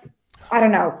you're I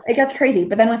don't know, it gets crazy.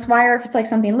 But then with wire, if it's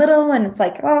something little and it's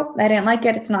oh, I didn't like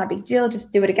it, it's not a big deal,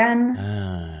 just do it again.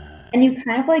 And you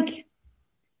kind of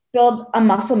build a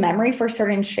muscle memory for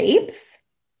certain shapes,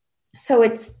 so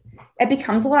it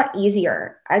becomes a lot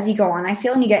easier as you go on, I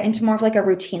feel, and you get into more of a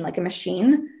routine, like a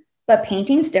machine. But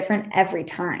painting's different every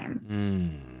time.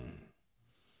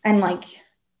 And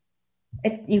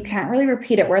it's, you can't really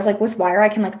repeat it. Whereas with wire, I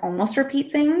can almost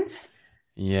repeat things.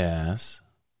 Yes.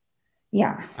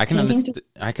 Yeah. I can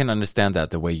understand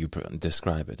that the way you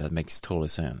describe it. That makes total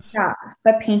sense. Yeah.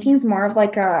 But painting's more of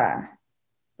a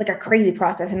crazy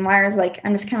process. And wire is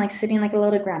I'm just kind of sitting like a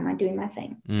little grandma doing my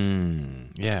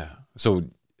thing. Yeah. So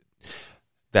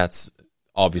that's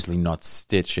obviously not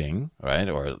stitching, right?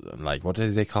 Or what do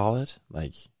they call it?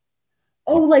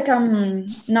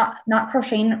 Not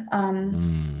crocheting.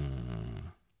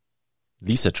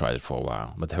 Lisa tried it for a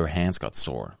while, but her hands got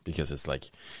sore because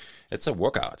it's a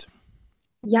workout.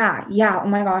 Yeah. Oh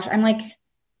my gosh. I'm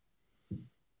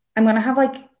going to have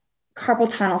like carpal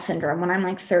tunnel syndrome when I'm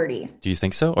like 30. Do you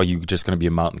think so? Or are you just going to be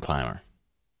a mountain climber?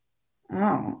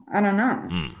 Oh, I don't know.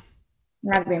 I'd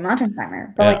rather be a mountain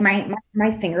climber. But like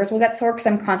my fingers will get sore because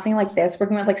I'm constantly like this,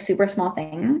 working with like super small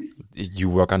things. You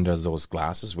work under those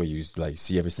glasses where you like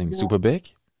see everything super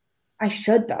big? I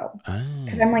should though.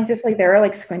 Because I'm like just like there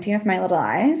like squinting with my little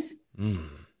eyes. I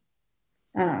don't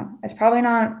know. It's probably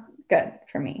not good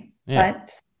for me. Yeah.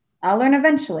 But I'll learn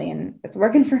eventually, and it's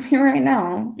working for me right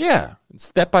now. Yeah,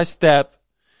 step by step.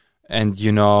 And,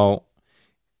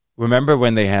 remember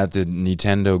when they had the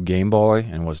Nintendo Game Boy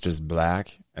and it was just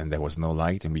black and there was no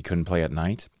light and we couldn't play at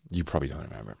night? You probably don't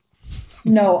remember.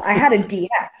 No, I had a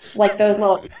DS, like those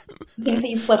little things that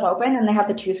you flip open and they have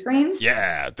the two screens.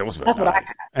 Yeah, those were That's nice. what I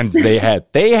had. And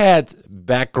they had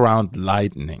background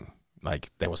lightning. Like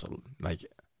it was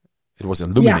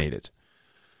illuminated.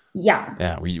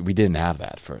 Yeah. We didn't have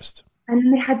that first. And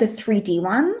then they had the 3D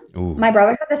one. Ooh. My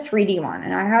brother had the 3D one,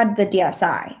 and I had the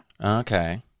DSi.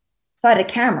 Okay. So I had a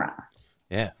camera.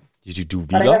 Yeah. Did you do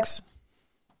vlogs?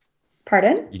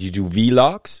 Pardon? Did you do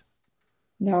vlogs?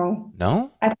 No.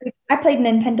 No? I played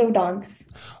Nintendo Dogs.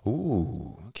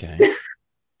 Ooh, okay.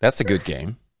 That's a good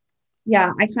game.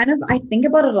 Yeah, I think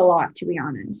about it a lot, to be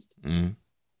honest. Mm.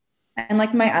 And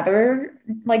like my other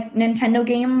like Nintendo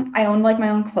game, I owned like my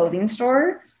own clothing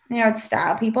store. I'd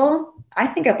stab people. I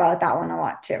think about that one a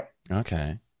lot too.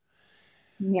 Okay.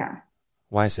 Yeah.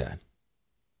 Why is that?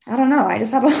 I don't know. I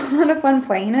just had a lot of fun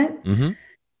playing it. Mm-hmm. And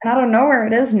I don't know where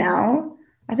it is now.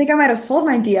 I think I might have sold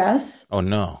my DS. Oh,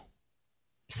 no.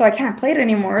 So I can't play it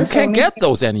anymore. You can't get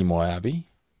those anymore, Abby.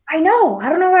 I know. I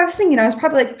don't know what I was thinking. I was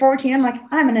probably like 14. I'm like,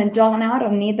 I'm an adult now. I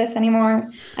don't need this anymore.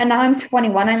 And now I'm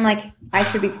 21. I'm like, I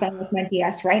should be playing with my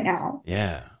DS right now.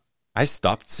 Yeah. I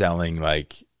stopped selling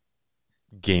like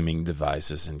gaming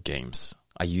devices and games.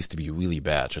 I used to be really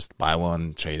bad. Just buy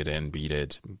one, trade it in, beat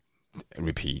it,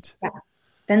 repeat. Yeah.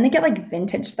 Then they get like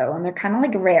vintage though, and they're kind of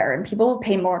like rare, and people will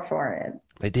pay more for it.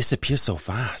 They disappear so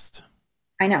fast.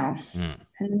 I know. And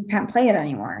you can't play it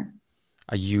anymore.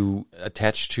 Are you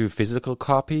attached to physical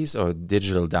copies or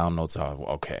digital downloads are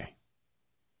okay?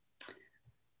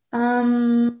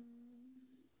 I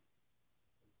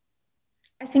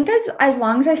think as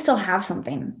long as I still have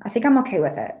something, I think I'm okay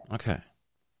with it. Okay.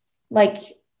 Like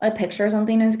a picture or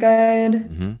something is good.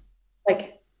 Mm-hmm.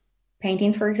 Like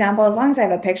paintings, for example, as long as I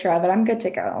have a picture of it, I'm good to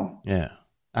go. Yeah.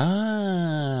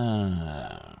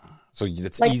 So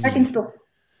that's like easy. I can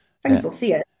still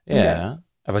see it. Yeah.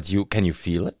 But can you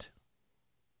feel it?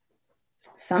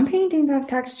 Some paintings have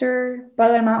texture,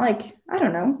 but I'm not like, I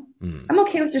don't know. I'm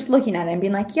okay with just looking at it and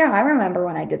being like, yeah, I remember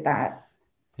when I did that.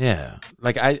 Yeah.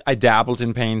 Like I dabbled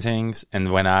in paintings,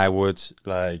 and when I would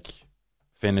like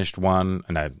finished one,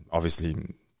 and I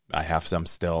have some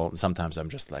still, sometimes I'm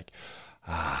just like,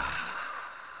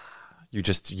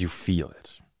 you feel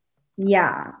it.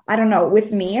 Yeah. I don't know.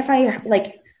 With me, if I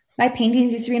like, my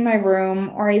paintings used to be in my room,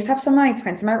 or I used to have some of my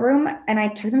prints in my room, and I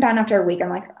took them down after a week. I'm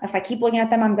like, if I keep looking at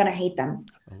them, I'm going to hate them.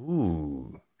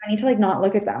 Ooh. I need to like not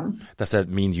look at them. Does that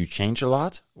mean you change a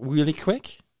lot really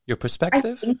quick? Your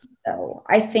perspective? I think so.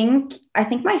 I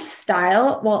think my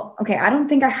style, well, okay, I don't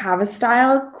think I have a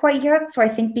style quite yet. So I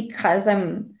think because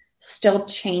I'm still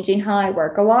changing how I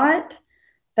work a lot,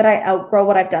 that I outgrow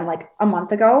what I've done like a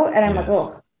month ago. And I'm like,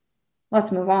 oh,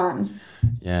 let's move on.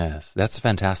 Yes, that's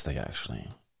fantastic, actually.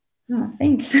 Oh,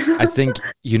 thanks. I think,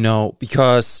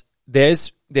 because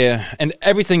and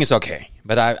everything is okay.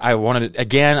 But I want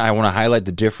to highlight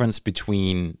the difference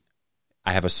between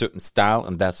I have a certain style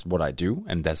and that's what I do.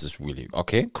 And this is really,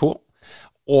 okay, cool.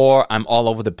 Or I'm all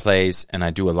over the place and I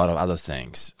do a lot of other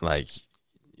things. Like,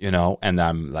 and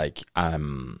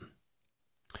I'm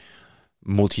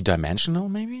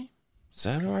multidimensional maybe? Is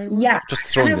that right? Yeah. Just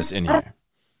throwing this in here.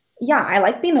 Yeah, I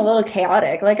like being a little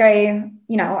chaotic. Like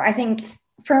I think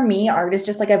for me, art is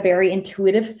just like a very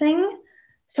intuitive thing.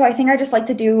 So I think I just like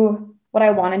to do what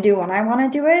I want to do when I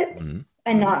want to do it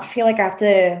and not feel like I have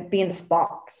to be in this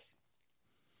box.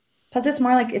 Plus it's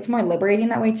more liberating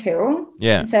that way too.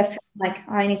 Yeah. Instead of feeling like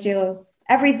I need to do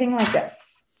everything like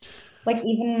this. Like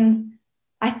even,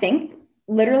 I think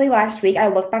literally last week, I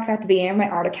looked back at the beginning of my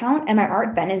art account and my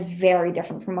art then is very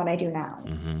different from what I do now.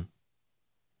 Mm-hmm.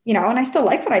 And I still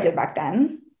like what I did back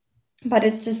then, but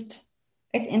it's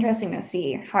interesting to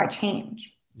see how I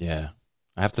change. Yeah.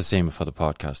 I have the same for the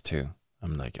podcast too.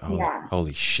 I'm like,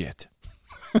 holy shit.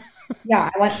 Yeah,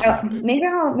 maybe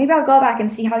I'll go back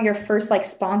and see how your first like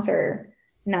sponsor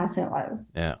announcement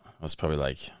was. Yeah, I was probably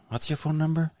like, what's your phone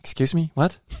number? Excuse me,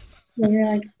 what?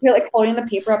 You're like holding the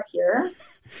paper up here.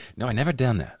 No, I never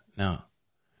done that. No.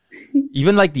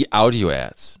 Even like the audio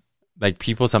ads, like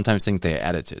people sometimes think they're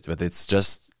edited, but it's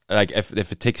just like if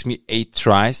it takes me 8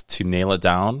 tries to nail it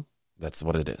down, that's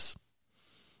what it is.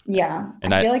 Yeah.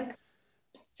 And I feel like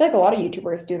a lot of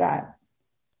YouTubers do that.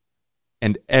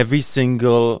 And every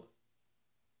single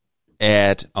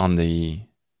ad on the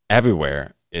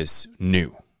everywhere is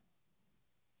new.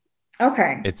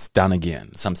 Okay. It's done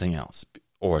again, something else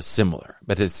or similar,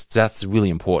 but that's really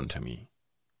important to me.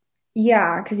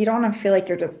 Yeah, because you don't want to feel like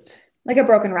you're just like a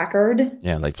broken record.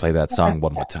 Yeah, like play that song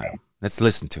one more time. Let's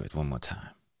listen to it one more time.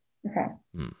 Okay.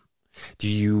 Do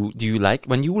you like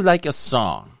when you like a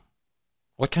song?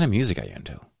 What kind of music are you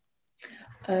into?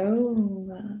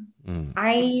 Oh,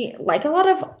 I like a lot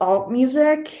of alt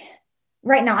music.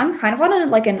 Right now, I'm kind of on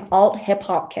an alt hip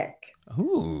hop kick.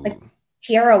 Ooh. Like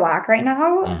Tierra Whack right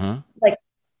now. Uh-huh. Like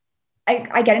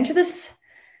I get into this.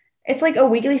 It's like a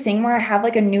weekly thing where I have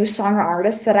like a new song or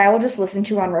artist that I will just listen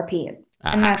to on repeat,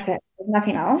 and that's it. There's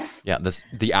nothing else. Yeah,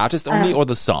 the artist only or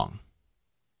the song?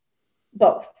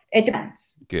 Both. It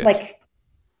depends. Good. Like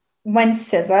when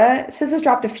SZA's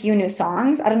dropped a few new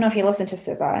songs. I don't know if you listen to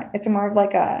SZA. It's more of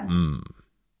like a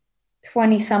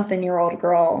 20-something-year-old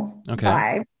girl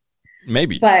vibe.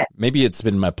 Maybe. But maybe it's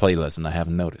been in my playlist and I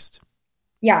haven't noticed.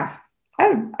 Yeah,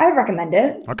 I would recommend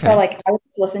it. Okay. But like I would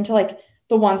listen to like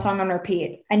the one song on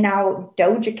repeat. And now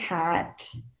Doja Cat,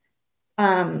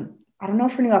 I don't know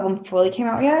if her new album fully came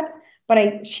out yet, but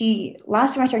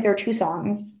last time I checked, there were 2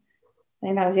 songs. I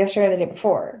think that was yesterday or the day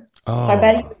before. Oh. So I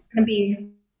bet it's going to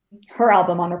be her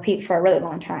album on repeat for a really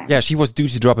long time. Yeah, she was due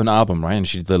to drop an album, right? And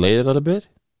she delayed it a little bit?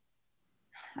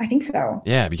 I think so.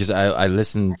 Yeah, because I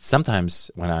listen sometimes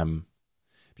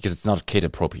because it's not kid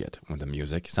appropriate with the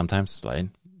music. Sometimes, like,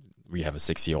 we have a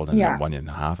 6-year-old and a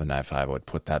 1.5, and if I would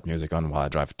put that music on while I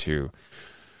drive to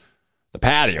the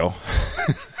patio,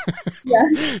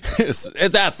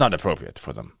 that's not appropriate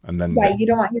for them. And then you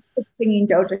don't want your kids singing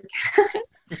Doja Cat.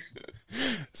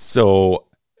 So,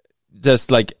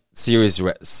 just like Sirius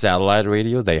satellite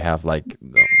radio, they have like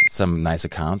some nice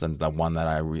accounts, and the one that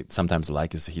I sometimes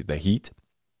like is the Heat.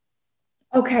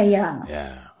 Okay, yeah.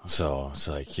 Yeah. So it's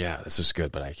like, yeah, this is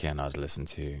good, but I cannot listen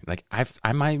to like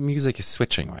my music is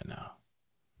switching right now.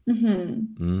 I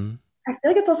feel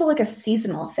like it's also like a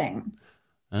seasonal thing.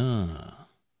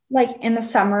 Like in the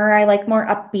summer, I like more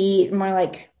upbeat, more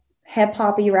like hip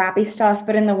hoppy, rappy stuff,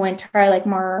 but in the winter, I like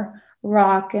more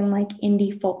rock and like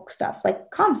indie folk stuff, like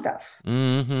calm stuff.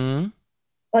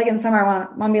 Like in summer, I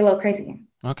want to be a little crazy.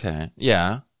 Okay,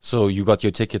 yeah. So you got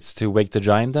your tickets to Wake the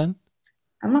Giant then?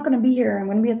 I'm not going to be here. I'm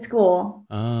going to be at school.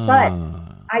 But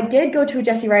I did go to a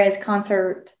Jessie Reyez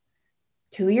concert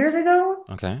 2 years ago.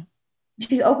 Okay.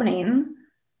 She's opening.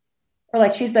 Or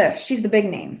like she's the big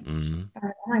name.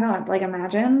 Oh my God. Like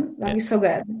imagine. That'd be so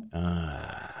good.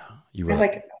 You were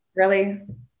like, really?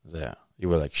 Yeah. You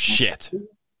were like, shit.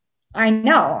 I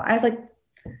know. I was like,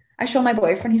 I showed my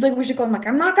boyfriend. He's like, we should go. I'm like,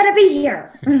 I'm not going to be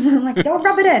here. I'm like, don't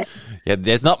rub it in. Yeah,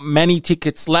 there's not many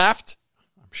tickets left.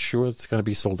 Sure it's going to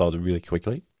be sold out really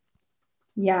quickly.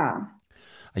 Yeah.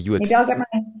 Are you Maybe I'll get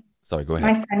Sorry, go ahead.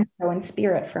 My friend go in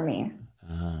spirit for me.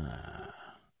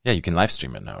 Yeah, you can live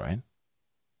stream it now, right?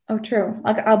 Oh, true.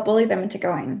 I'll bully them into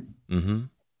going.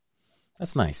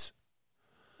 That's nice.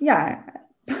 Yeah.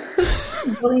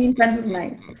 Bullying friends is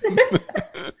nice.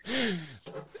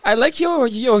 I like your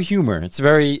humor. It's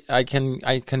very I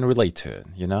can relate to it,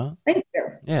 you know? Thank you.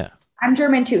 Yeah. I'm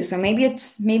German too, so maybe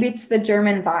it's the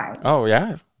German vibe. Oh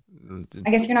yeah,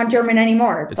 I guess you're not German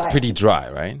anymore. It's pretty dry,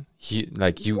 right?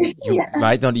 You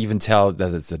might not even tell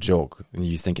that it's a joke, and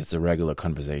you think it's a regular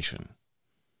conversation.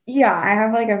 Yeah, I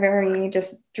have like a very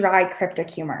just dry, cryptic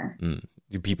humor.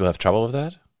 Do people have trouble with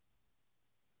that?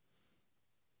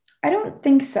 I don't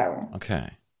think so. Okay.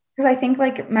 Because I think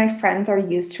like my friends are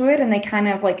used to it and they kind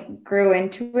of like grew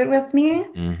into it with me.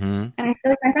 And I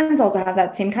feel like my friends also have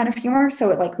that same kind of humor. So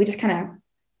like we just kind of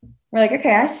we're like,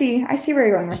 okay, I see where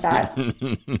you're going with that.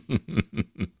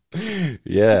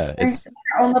 Yeah. It's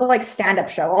our own little like stand-up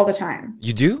show all the time.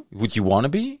 You do? Would you want to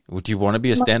be? Would you want to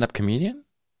be a stand-up comedian?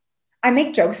 I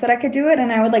make jokes that I could do it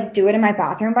and I would like do it in my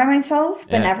bathroom by myself,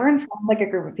 but never in front of like a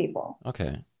group of people.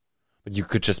 Okay. But you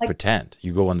could just pretend.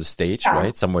 You go on the stage,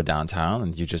 right? Somewhere downtown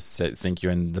and you just think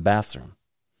you're in the bathroom.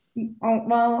 Oh,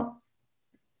 well,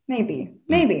 maybe.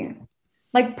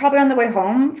 Like probably on the way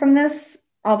home from this,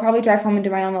 I'll probably drive home and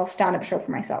do my own little stand-up show for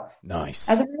myself. Nice.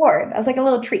 As a reward, as like a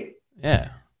little treat. Yeah.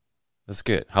 That's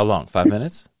good. How long? 5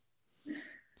 minutes?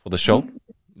 For the show?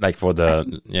 Like for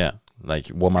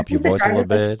like warm up your voice a little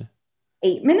bit?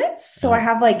 8 minutes. So I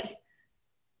have like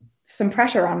some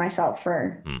pressure on myself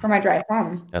for my drive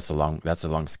home. That's a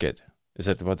long skit. Is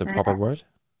that what the proper word?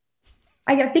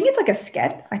 I think it's like a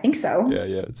skit. I think so.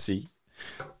 Yeah. See?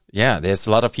 Yeah, there's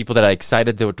a lot of people that are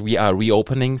excited that we are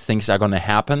reopening. Things are going to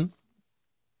happen.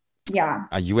 Yeah.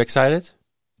 Are you excited?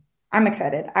 I'm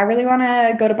excited. I really want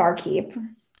to go to Barkeep.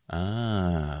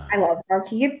 Ah. I love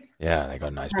Barkeep. Yeah, they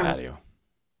got a nice patio.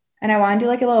 And I want to do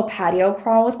like a little patio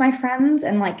crawl with my friends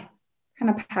and like kind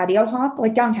of patio hop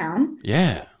like downtown.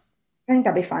 Yeah. I think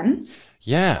that'd be fun.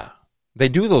 Yeah. They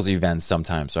do those events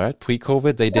sometimes, right?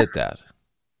 Pre-COVID, they did that.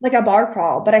 Like a bar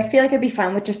crawl, but I feel like it'd be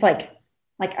fun with just like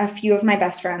a few of my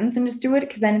best friends and just do it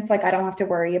because then it's like I don't have to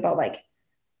worry about like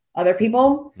other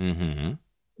people. Mm-hmm.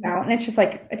 And it's just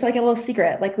like it's like a little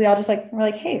secret. Like we all just like we're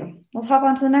like, hey, let's hop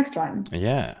on to the next one.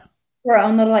 Yeah. Our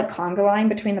own little like conga line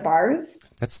between the bars.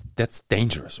 That's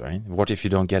dangerous, right? What if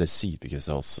you don't get a seat because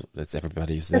also that's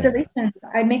everybody's there? Reservations.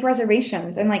 I'd make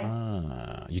reservations and like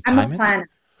you I'm a time it? planner.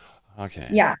 Okay.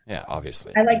 Yeah. Yeah,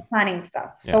 obviously. I like planning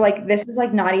stuff. Yeah. So like this is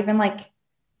like not even like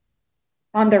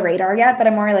on the radar yet, but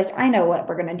I'm more like, I know what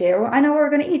we're gonna do. I know what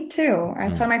we're gonna eat too. I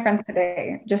was telling my friends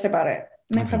today just about it.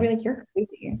 And they're probably like, you're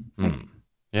crazy.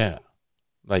 Yeah.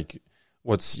 Like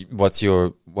what's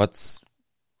a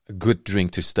good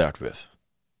drink to start with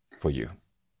for you?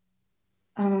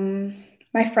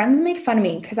 My friends make fun of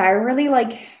me because I really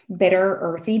like bitter,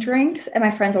 earthy drinks, and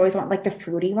my friends always want like the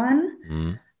fruity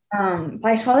one. But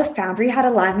I saw the Foundry had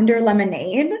a lavender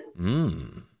lemonade.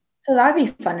 So that'd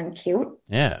be fun and cute.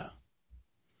 Yeah.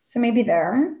 So maybe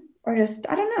there, or just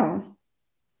I don't know.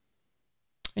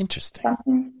 Interesting.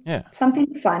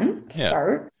 Something fun to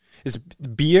start. Is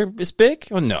beer is big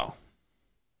or no?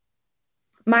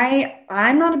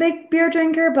 I'm not a big beer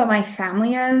drinker, but my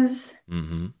family is.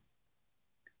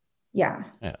 Yeah.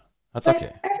 Yeah. That's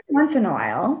okay. Every once in a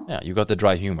while. Yeah, you got the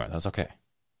dry humor. That's okay.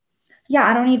 Yeah,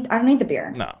 I don't need the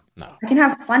beer. No. I can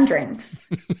have fun drinks.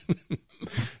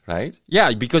 Right?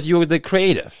 Yeah, because you're the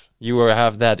creative. You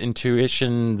have that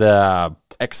intuition, the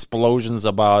explosions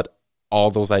about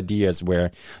all those ideas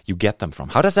where you get them from.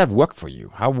 How does that work for you?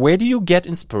 Where do you get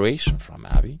inspiration from,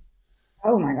 Abby?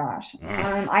 Oh my gosh.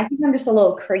 I think I'm just a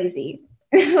little crazy.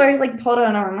 So I just like pulled it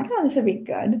on and I'm like, oh, this would be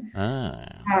good.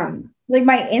 Like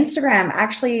my art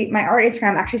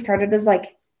Instagram actually started as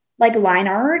like line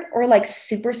art or like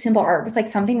super simple art with like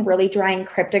something really dry and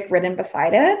cryptic written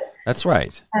beside it. That's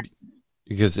right.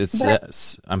 Because it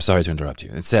says, I'm sorry to interrupt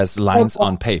you. It says lines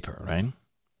on paper, right?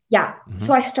 Yeah.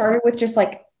 So I started with just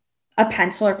like a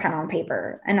pencil or pen on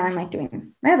paper and now I'm like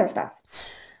doing my other stuff.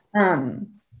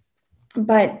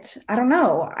 But I don't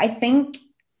know. I think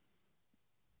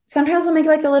sometimes I'll make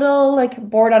like a little like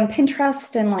board on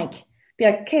Pinterest and like be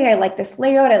like, okay, I like this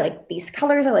layout. I like these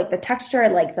colors. I like the texture. I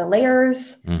like the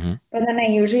layers. But then I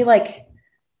usually like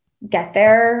get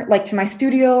there like to my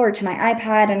studio or to my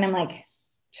iPad and I'm like,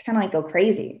 just kind of like go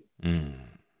crazy.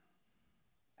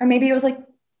 Or maybe it was like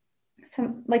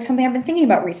something I've been thinking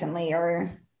about recently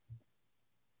or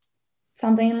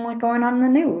something like going on in the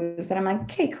news that I'm like,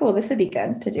 okay, cool, this would be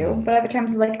good to do. But other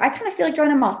times it's like, I kind of feel like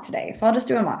drawing a moth today, so I'll just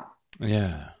do a moth.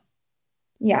 Yeah.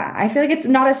 Yeah, I feel like it's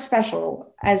not as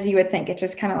special as you would think. It's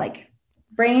just kind of like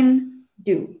brain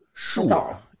do. Sure. That's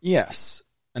all. Yes.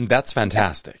 And that's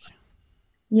fantastic.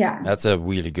 Yeah. That's a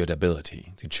really good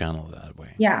ability to channel that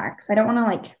way. Yeah, because I don't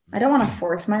want to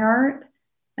force my art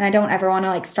and I don't ever want to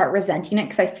like start resenting it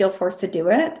because I feel forced to do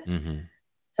it.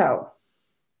 So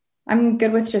I'm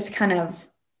good with just kind of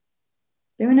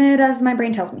doing it as my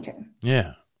brain tells me to.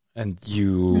 Yeah. And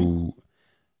the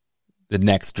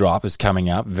next drop is coming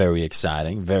up. Very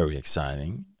exciting. Very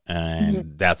exciting.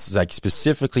 And that's like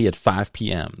specifically at 5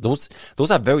 p.m. Those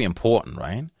are very important,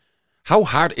 right? How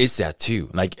hard is that too?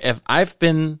 Like if I've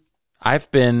been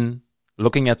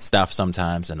looking at stuff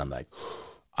sometimes and I'm like,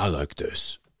 I like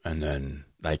this. And then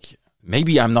like,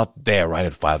 maybe I'm not there right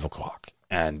at 5 o'clock.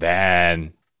 And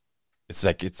then it's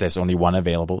like, there's only one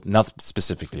available, not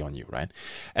specifically on you, right?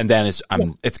 And then it's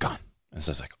gone. And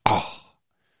so it's like, oh.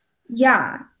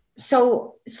 Yeah.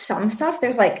 So some stuff,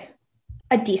 there's like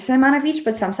a decent amount of each,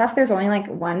 but some stuff there's only like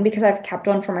one because I've kept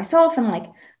one for myself and like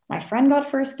my friend got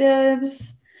first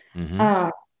dibs.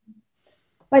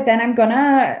 But then I'm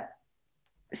gonna,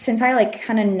 since I like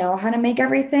kind of know how to make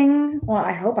everything, well,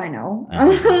 I hope I know.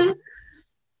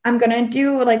 I'm gonna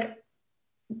do like,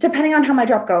 depending on how my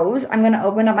drop goes, I'm gonna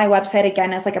open up my website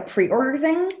again as like a pre-order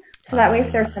thing. So that way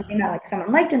if there's something that like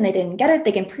someone liked and they didn't get it,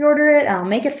 they can pre-order it and I'll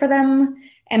make it for them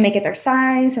and make it their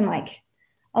size and like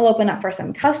I'll open up for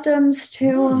some customs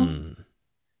too.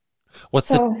 What's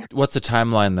the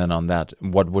timeline then on that?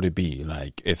 What would it be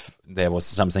like if there was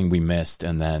something we missed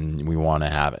and then we want to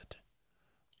have it?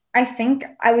 I think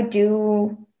I would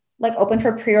do like open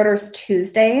for pre-orders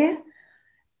Tuesday,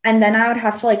 and then I would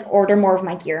have to like order more of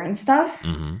my gear and stuff.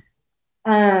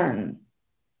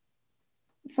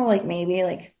 So like maybe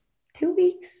like 2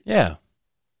 weeks. Yeah,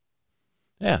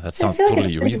 that sounds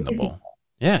totally reasonable.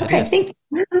 Yeah, okay, it is. Thank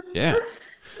you. Yeah.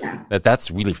 Yeah.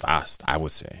 That's really fast, I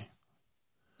would say.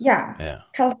 Yeah.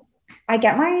 Because I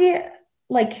get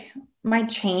my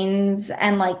chains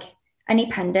and like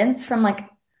any pendants from like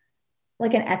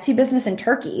an Etsy business in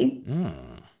Turkey.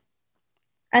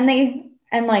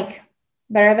 And like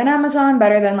better than Amazon,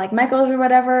 better than like Michael's or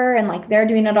whatever, and like they're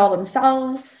doing it all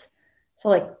themselves. So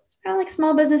like it's kind of like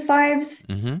small business vibes.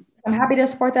 So I'm happy to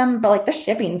support them, but like the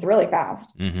shipping's really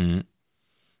fast.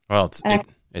 Well,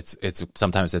 it's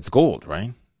sometimes it's gold,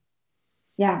 right?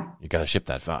 Yeah. You gotta ship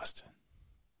that fast.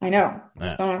 I know.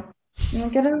 Yeah.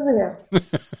 Get it over here.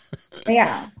 But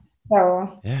yeah.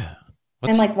 So yeah.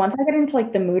 And like once I get into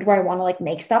like the mood where I want to like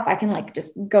make stuff, I can like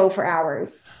just go for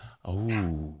hours.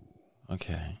 Oh,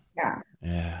 okay. Yeah.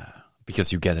 Yeah.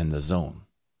 Because you get in the zone.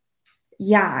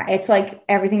 Yeah. It's like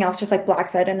everything else just like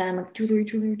blacks out, and then I'm like jewelry.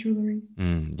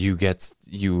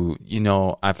 You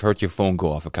know, I've heard your phone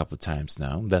go off a couple of times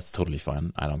now. That's totally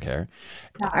fun. I don't care.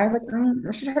 Yeah, I was like,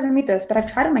 I should try to meet this, but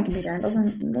I've tried on my computer and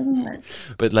it doesn't work.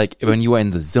 But like when you are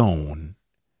in the zone,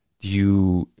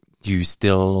 do you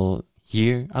still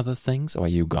hear other things, or are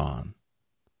you gone?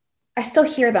 I still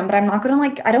hear them, but I'm not gonna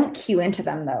like, I don't cue into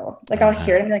them though. Like I'll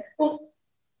hear it and be like, oh,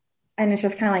 and it's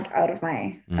just kind of like out of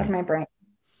my brain.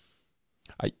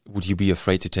 Would you be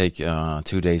afraid to take 2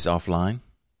 days offline?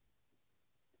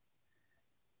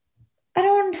 I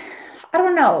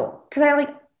don't know, because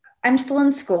I'm still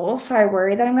in school, so I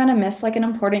worry that I'm gonna miss like an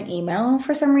important email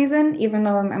for some reason, even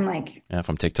though I'm like,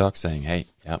 from TikTok saying, hey,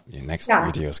 your next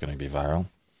video is gonna be viral.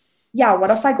 Yeah,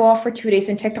 what if I go off for 2 days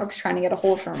and TikTok's trying to get a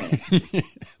hold of me?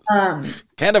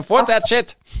 Can't afford that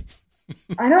shit.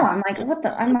 I know. I'm like,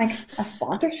 I'm like, a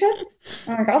sponsorship?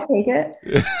 I'm like, I'll take it.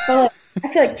 But like,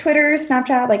 I feel like Twitter,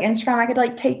 Snapchat, like Instagram, I could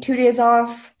like take 2 days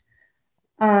off.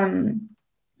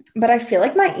 But I feel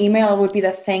like my email would be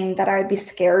the thing that I'd be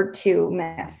scared to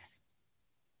miss.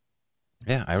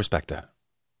 Yeah, I respect that.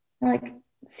 Like,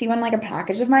 see when like a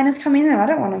package of mine is coming in, I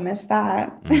don't want to miss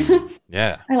that.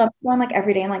 Yeah. I love going like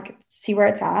every day and like see where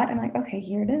it's at. I'm like, okay,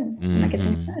 here it is. And like it's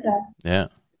in Canada. Yeah.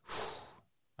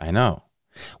 I know.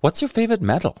 What's your favorite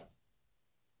metal?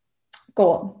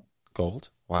 Gold. Gold?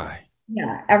 Why?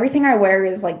 Yeah. Everything I wear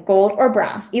is like gold or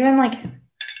brass. Even like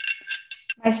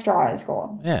my straw is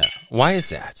gold. Yeah. Why is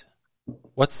that?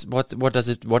 What does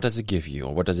it give you,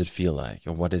 or what does it feel like,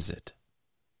 or what is it?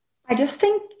 I just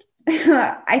think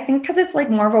I think because it's like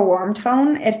more of a warm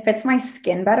tone, it fits my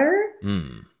skin better.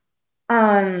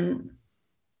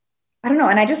 I don't know.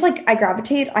 And I just like, I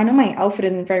gravitate, I know my outfit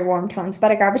isn't very warm tones,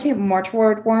 but I gravitate more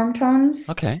toward warm tones.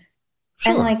 Okay.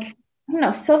 Sure. And like, I don't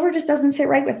know, silver just doesn't sit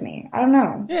right with me. I don't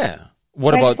know. Yeah.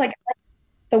 What but about I just like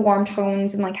the warm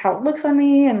tones and like how it looks on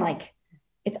me, and like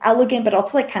it's elegant, but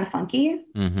also like kind of funky.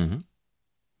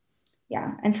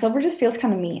 Yeah. And silver just feels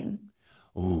kind of mean.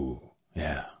 Ooh,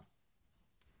 yeah.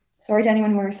 Sorry to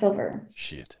anyone who wears silver.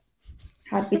 Shit.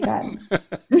 Had to be sad.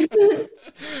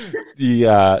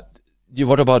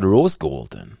 What about rose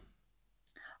gold then?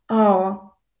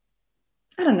 Oh,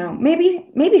 I don't know.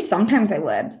 Maybe sometimes I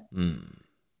would.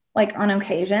 Like on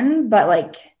occasion, but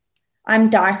like I'm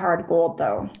diehard gold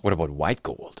though. What about white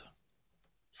gold?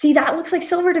 See, that looks like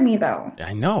silver to me though.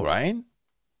 I know, right?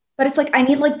 But it's like I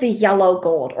need like the yellow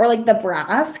gold or like the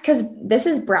brass, because this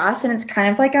is brass and it's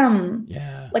kind of like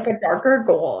like a darker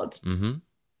gold.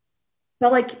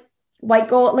 But like white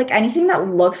gold, like anything that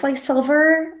looks like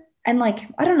silver, and like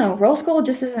I don't know, rose gold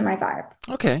just isn't my vibe.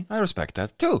 Okay, I respect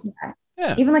that too.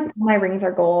 Yeah. Even like my rings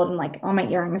are gold, and like all my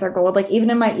earrings are gold. Like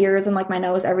even in my ears and like my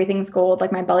nose, everything's gold.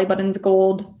 Like my belly button's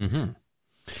gold.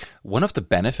 One of the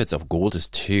benefits of gold is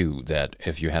too that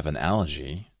if you have an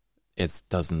allergy, it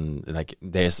doesn't like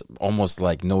there's almost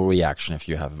like no reaction if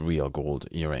you have real gold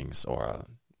earrings or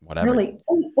whatever. Really?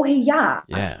 Oh, yeah.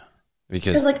 Yeah,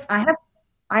 because like I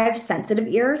have sensitive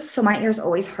ears, so my ears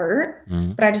always hurt,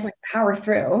 but I just like power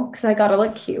through because I gotta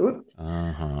look cute.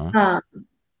 But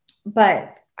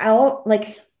I'm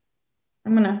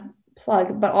gonna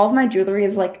plug, but all of my jewelry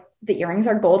is like the earrings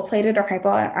are gold plated or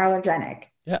hypoallergenic.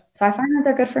 Yeah. So I find that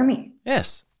they're good for me.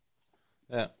 Yes.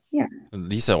 Yeah. Yeah.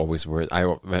 Lisa always wears.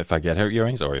 If I get her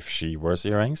earrings, or if she wears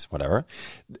earrings, whatever,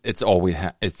 it's always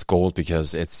it's gold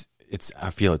because it's. I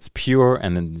feel it's pure,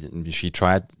 and then she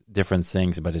tried different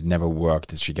things, but it never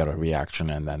worked. She got a reaction,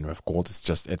 and then with gold, it's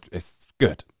just it's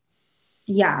good.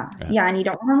 Yeah, and you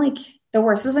don't want to like The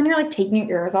worst is when you're like taking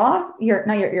your ears off.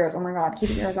 Not your ears. Oh my God, keep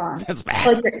your ears on. That's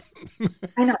bad. Like,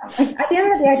 I know. Like at the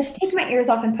end of the day, I just take my ears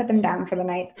off and put them down for the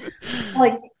night.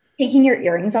 Like taking your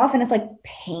earrings off, and it's like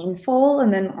painful.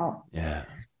 And then Yeah.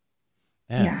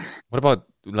 What about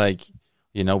like,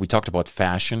 we talked about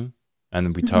fashion, and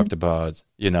then we talked about,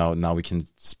 now we can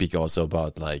speak also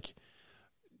about like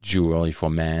jewelry for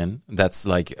men. That's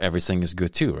like everything is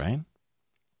good too, right?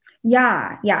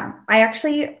 Yeah. I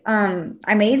actually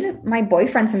I made my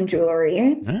boyfriend some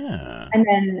jewelry. Yeah. And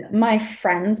then my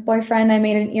friend's boyfriend, I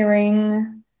made an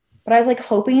earring. But I was like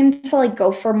hoping to like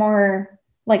go for more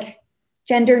like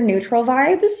gender neutral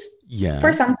vibes. Yeah.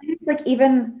 For something like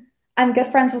even I'm good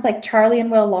friends with like Charlie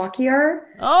and Will Lockyer.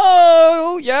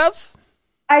 Oh, yes.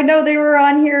 I know they were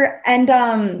on here and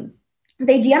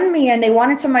they DM'd me and they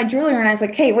wanted some of my jewelry and I was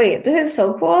like, hey, wait, this is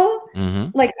so cool.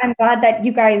 Mm-hmm. Like I'm glad that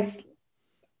you guys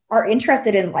are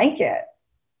interested and like it.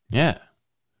 Yeah.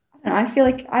 I don't know, I feel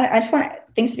like I just want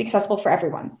things to be accessible for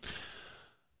everyone.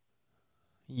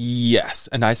 Yes.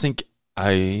 And I think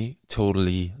I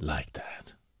totally like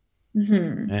that.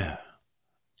 Mm-hmm. Yeah.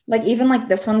 Like even like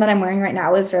this one that I'm wearing right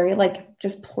now is very like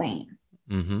just plain.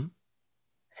 Mm-hmm.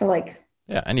 So like.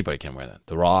 Yeah, anybody can wear that.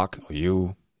 The Rock or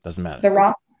you, doesn't matter. The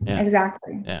Rock. Yeah.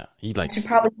 Exactly. Yeah. He likes.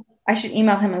 I should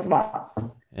email him as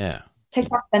well. Yeah.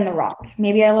 TikTok and The Rock.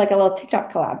 Maybe I like a little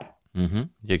TikTok collab. Mm-hmm.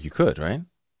 Yeah, you could, right?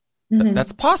 Mm-hmm.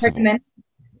 That's possible.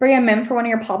 Bring him in for one of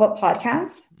your pop-up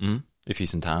podcasts. Mm-hmm. If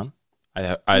he's in town.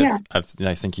 I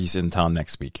think he's in town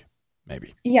next week,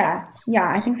 maybe. Yeah,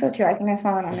 I think so too. I think I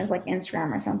saw it on his like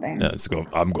Instagram or something. Yeah, let's go.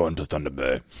 I'm going to Thunder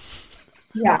Bay.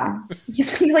 Yeah,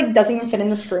 he like doesn't even fit in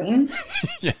the screen.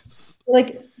 Yes.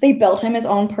 Like they built him his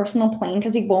own personal plane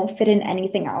because he won't fit in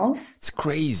anything else. It's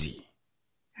crazy.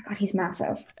 Oh my God, he's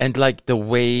massive. And like the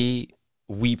way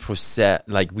we progress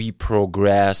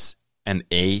and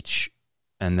age,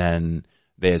 and then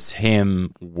there's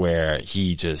him where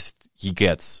he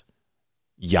gets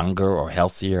younger or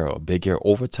healthier or bigger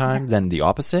over time than the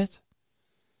opposite.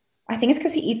 I think it's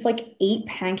because he eats like 8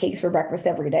 pancakes for breakfast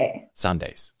every day.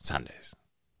 Sundays.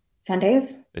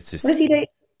 It's just, what does he eat?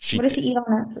 What does he eat on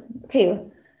that? Okay.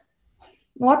 A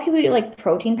lot of people eat like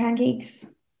protein pancakes.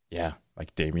 Yeah,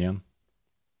 like Damian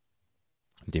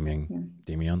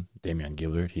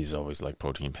Gilbert. He's always like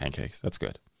protein pancakes. That's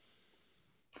good.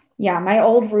 Yeah, my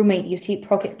old roommate used to eat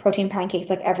protein pancakes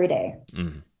like every day.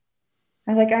 Mm.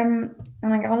 I was like, I'm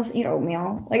like, I'll just eat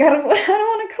oatmeal. Like I don't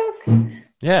want to cook.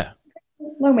 Yeah.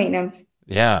 Low maintenance.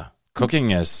 Yeah.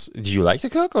 Cooking is. Do you like to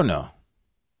cook or no?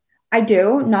 I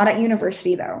do. Not at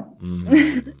university though.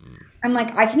 Mm. I'm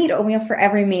like, I can eat oatmeal for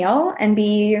every meal and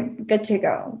be good to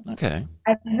go. Okay.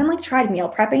 I've even like tried meal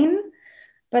prepping,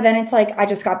 but then it's like I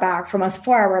just got back from a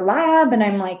 4-hour lab and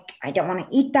I'm like, I don't want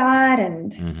to eat that.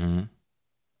 And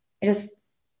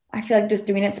I feel like just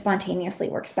doing it spontaneously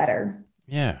works better.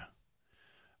 Yeah.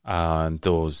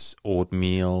 Those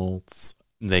oatmeals,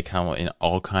 they come in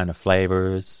all kind of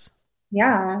flavors.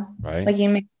 Yeah. Right. Like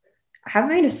I haven't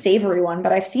made a savory one,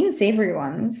 but I've seen savory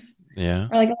ones. Yeah.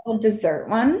 Or like a little dessert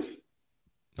one.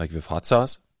 Like with hot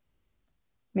sauce?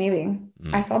 Maybe.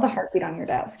 I saw the heartbeat on your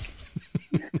desk.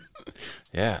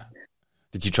 Yeah.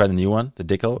 Did you try the new one?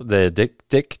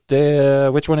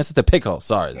 The which one is it? The pickle.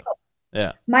 Sorry.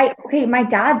 Yeah. My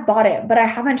dad bought it, but I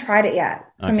haven't tried it yet.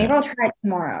 So okay. Maybe I'll try it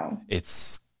tomorrow.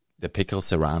 It's the pickle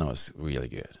serrano is really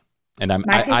good. And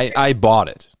I bought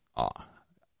it.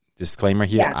 Disclaimer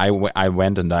here. Yeah. I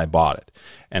went and I bought it.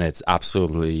 And it's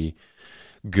absolutely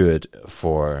good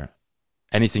for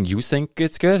anything you think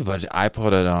it's good, but I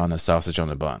put it on a sausage on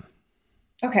a bun.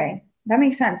 Okay. That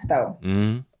makes sense though.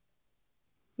 Mm-hmm.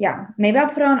 Yeah. Maybe I'll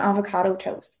put it on avocado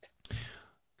toast.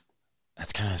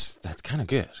 That's kind of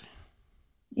good.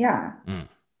 Yeah. Mm.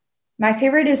 My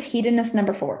favorite is Hedonist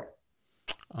number 4.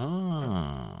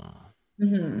 Oh.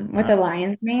 Mm-hmm. With the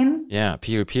lion's mane. Yeah.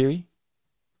 Piri Piri?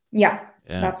 Yeah.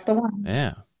 That's the one.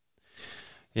 Yeah.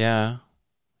 Yeah.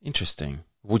 Interesting.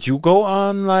 Would you go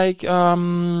on like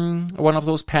one of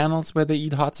those panels where they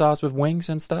eat hot sauce with wings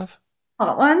and stuff?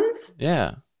 Hot ones?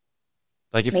 Yeah.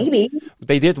 Like if maybe.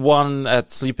 They did one at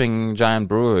Sleeping Giant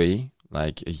Brewery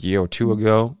like a year or 2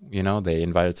 ago. You know, they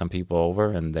invited some people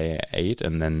over and they ate,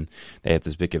 and then they had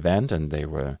this big event and they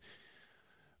were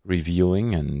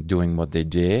reviewing and doing what they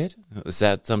did. Is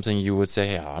that something you would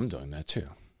say, yeah, I'm doing that too?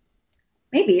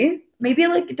 Maybe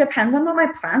like it depends on what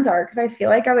my plans are, because I feel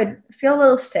like I would feel a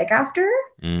little sick after.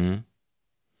 Mm-hmm.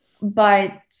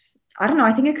 But I don't know.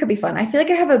 I think it could be fun. I feel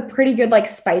like I have a pretty good like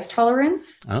spice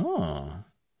tolerance. Oh.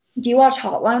 Do you watch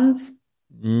Hot Ones?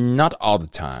 Not all the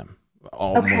time.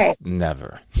 Almost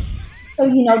never. So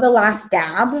you know The Last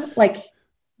Dab, like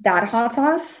that hot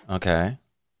sauce? Okay.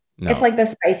 No. It's like the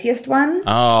spiciest one.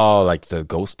 Oh, like the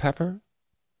ghost pepper?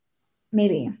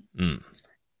 Maybe.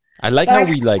 I like But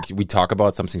how we talk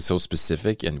about something so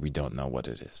specific and we don't know what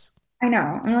it is. I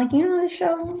know. I'm like, you know this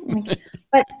show? I'm like,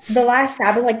 but the last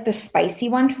dab is like the spicy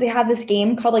one because they have this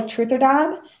game called like Truth or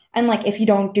Dab. And like if you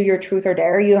don't do your truth or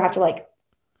dare, you have to like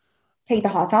take the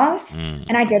hot sauce.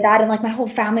 And I did that and like my whole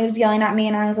family was yelling at me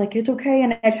and I was like, it's okay.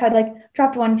 And I just had like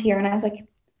dropped one tear and I was like,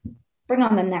 bring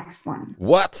on the next one.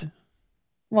 What?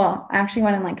 Well, I actually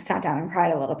went and like sat down and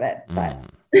cried a little bit. But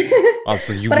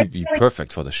Also, you would be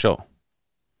perfect for the show.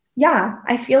 Yeah,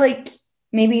 I feel like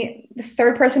maybe the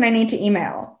third person I need to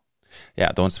email.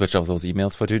 Yeah, don't switch off those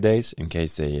emails for 2 days in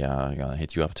case they gonna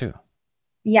hit you up too.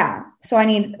 Yeah, so I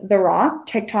need The Rock,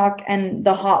 TikTok, and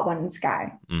the hot ones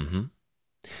guy.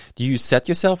 Do you set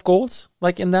yourself goals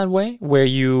like in that way where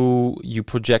you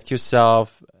project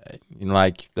yourself in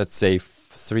like, let's say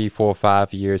 3, 4,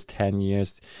 5 years, 10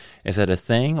 years? Is that a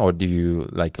thing, or do you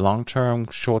like long term,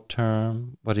 short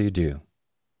term? What do you do?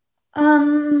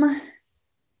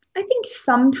 I think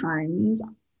sometimes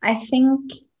I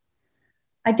think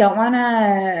I don't want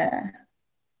to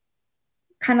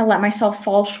kind of let myself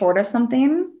fall short of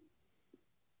something.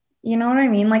 You know what I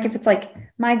mean? Like if it's like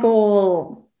my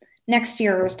goal next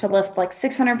year is to lift like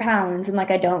 600 pounds and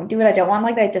like I don't do it, I don't want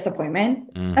like that disappointment.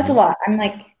 That's a lot. I'm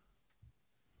like,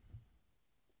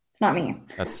 it's not me.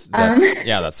 That's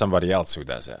that's somebody else who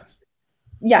does that.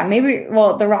 Yeah, maybe.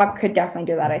 Well, The Rock could definitely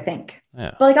do that, I think.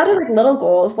 Yeah. But like I'll do like little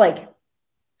goals, like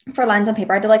for lines on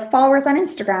paper, I do like followers on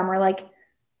Instagram or like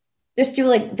just do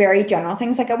like very general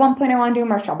things. Like at one point I want to do a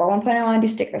merch shop. At one point I want to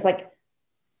do stickers, like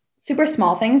super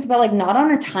small things, but like not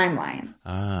on a timeline.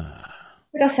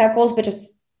 Like I'll set goals, but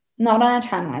just not on a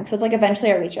timeline. So it's like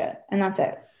eventually I reach it and that's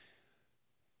it.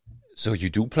 So you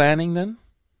do planning then?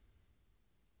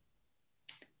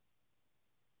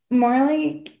 More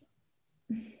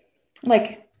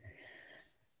like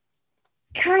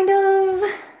kind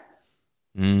of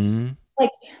like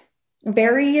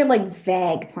very like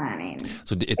vague planning.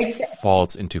 So it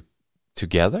falls into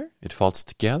together? It falls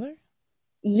together?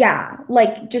 Yeah,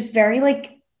 like just very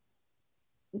like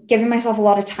giving myself a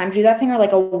lot of time to do that thing or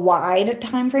like a wide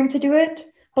time frame to do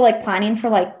it. But like planning for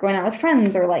like going out with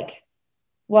friends or like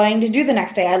what I need to do the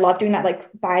next day. I love doing that like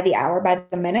by the hour, by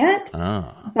the minute.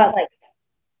 But like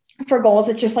for goals,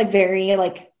 it's just like very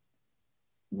like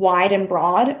wide and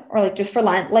broad, or like just for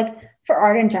like for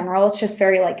art in general, it's just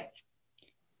very like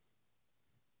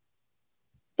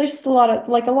there's just a lot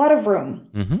of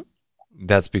room.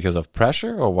 That's because of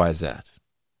pressure, or why is that?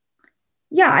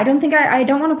 Yeah, I don't think I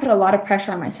don't want to put a lot of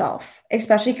pressure on myself,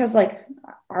 especially because like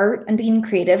art and being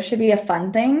creative should be a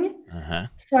fun thing.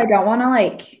 So I don't want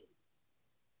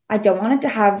it to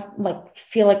have like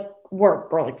feel like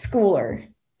work or like school or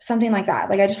something like that.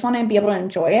 Like I just want to be able to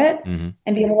enjoy it and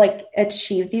be able to like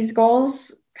achieve these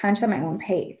goals kind of at my own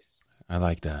pace. I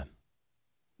like that.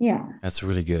 Yeah. That's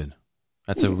really good.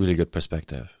 That's a really good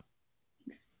perspective.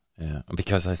 Yeah,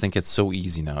 because I think it's so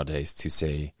easy nowadays to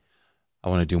say, I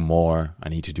want to do more. I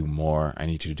need to do more. I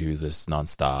need to do this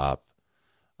nonstop.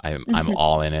 I'm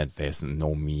all in it. There's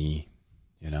no me.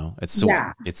 You know,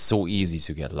 it's so easy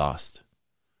to get lost.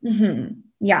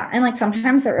 Yeah, and like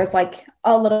sometimes there is like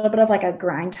a little bit of like a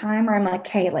grind time where I'm like,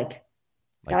 hey, like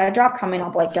got a drop coming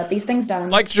up, like get these things done.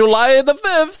 Like July the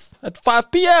 5th at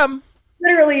 5 p.m.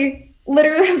 Literally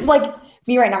like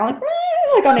me right now,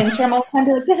 like on Instagram all the time,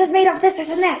 be like, this is made of this,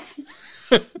 and this.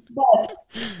 But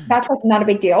that's like not a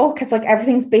big deal because like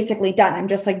everything's basically done. I'm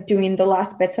just like doing the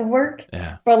last bits of work.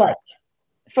 Yeah. But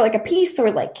for a piece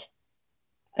or like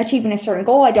achieving a certain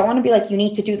goal, I don't want to be like, you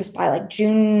need to do this by like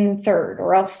June 3rd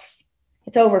or else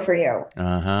it's over for you.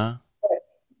 Kind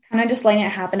of just letting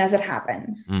it happen as it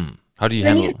happens. How do you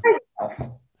handle it?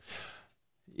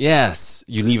 Yes,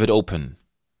 you leave it open.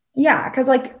 Yeah, because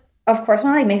like, of course,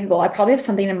 when I make a goal, I probably have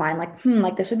something in mind like,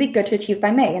 like this would be good to achieve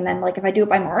by May. And then like if I do it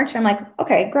by March, I'm like,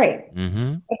 okay, great.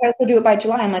 If I also do it by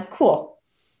July, I'm like, cool.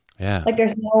 Yeah. Like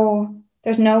there's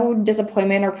no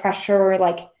disappointment or pressure or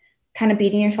like kind of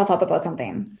beating yourself up about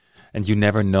something. And you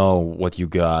never know what you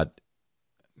got.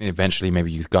 Eventually,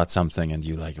 maybe you got something and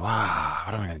you're like, wow,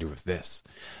 what am I going to do with this?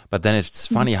 But then it's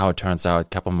funny how it turns out a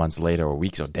couple months later or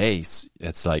weeks or days,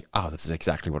 it's like, oh, this is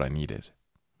exactly what I needed.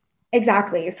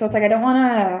 Exactly. So it's like I don't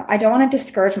want to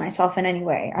discourage myself in any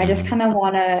way. I just kind of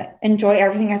want to enjoy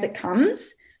everything as it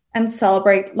comes and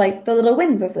celebrate like the little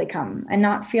wins as they come and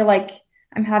not feel like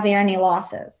I'm having any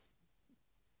losses.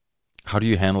 How do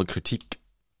you handle critique?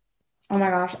 Oh my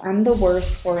gosh, I'm the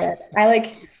worst for it. I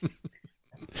like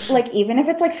even if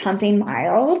it's like something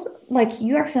mild, like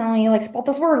you accidentally like spelled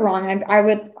this word wrong,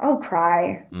 I'll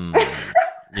cry.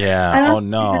 Yeah. Oh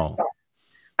no.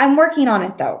 I'm working on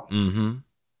it though. Mm-hmm.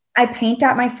 I paint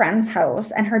at my friend's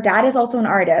house, and her dad is also an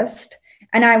artist.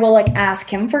 And I will like ask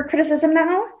him for criticism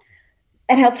now,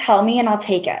 and he'll tell me, and I'll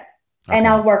take it, and Okay.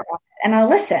 I'll work on it, and I'll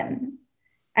listen,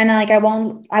 and like I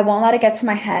won't let it get to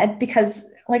my head because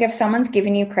like if someone's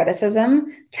giving you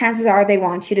criticism, chances are they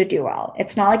want you to do well.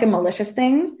 It's not like a malicious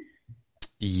thing.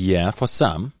 Yeah, for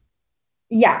some.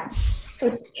 Yeah.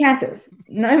 So chances.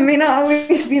 I may not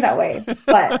always be that way,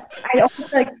 but I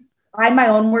don't like I'm my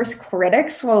own worst critic.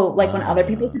 So like when other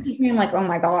people Ah. critique me, I'm like, oh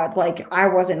my God, like I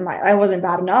wasn't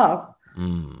bad enough.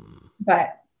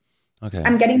 But Okay.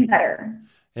 I'm getting better.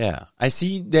 Yeah. I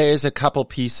see there's a couple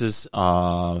pieces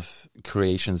of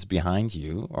creations behind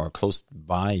you or close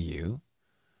by you.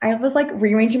 I was like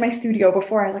rearranging my studio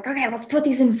before. I was like, okay, let's put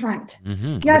these in front.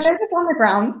 Mm-hmm. Yeah, they're just on the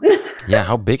ground. Yeah,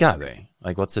 how big are they?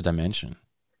 Like, what's the dimension?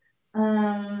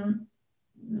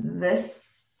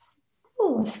 This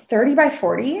is 30 by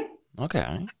 40,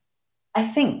 Okay. I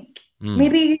think. Mm.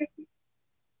 Maybe,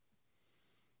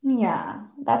 yeah,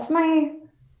 that's my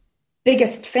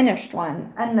biggest finished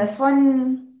one. And this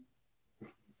one,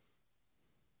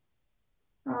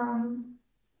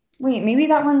 wait, maybe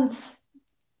that one's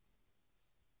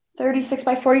 36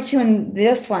 by 42 and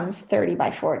this one's 30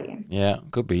 by 40. Yeah,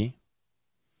 could be.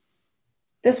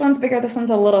 This one's bigger, this one's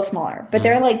a little smaller, but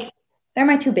they're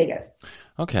my two biggest.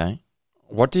 Okay.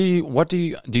 What do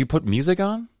you put music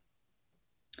on?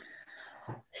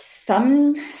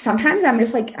 Sometimes I'm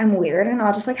just like I'm weird and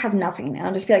I'll just like have nothing.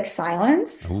 I'll just be like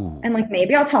silence. Ooh. And like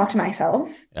maybe I'll talk to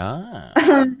myself. Ah.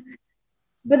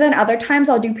 But then other times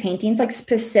I'll do paintings like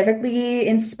specifically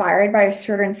inspired by a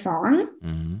certain song.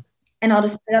 Mm-hmm. And I'll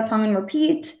just play that song and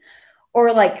repeat.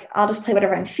 Or like I'll just play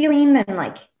whatever I'm feeling and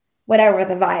like whatever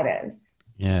the vibe is.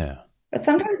 Yeah. But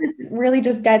sometimes it's really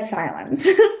just dead silence.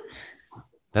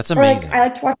 That's Or amazing. like I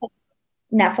like to watch like,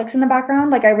 Netflix in the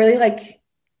background. Like I really like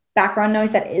background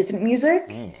noise that isn't music.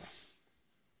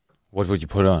 What would you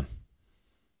put on?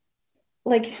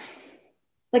 Like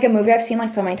a movie I've seen like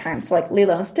so many times. So like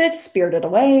Lilo and Stitch, Spirited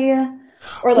Away,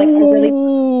 or like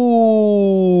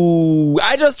Ooh,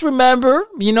 I just remember,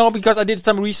 because I did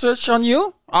some research on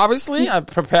you. Obviously, I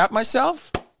prepared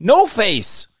myself. No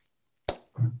Face.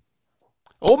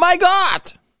 Oh my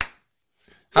God!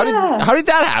 How did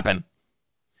that happen?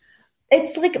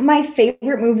 It's like my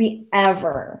favorite movie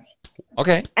ever.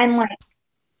 Okay. And like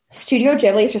Studio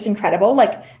Ghibli is just incredible.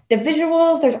 Like the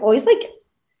visuals, there's always like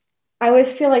I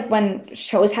always feel like when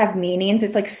shows have meanings,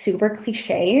 it's like super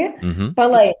cliche. Mm-hmm.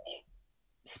 But like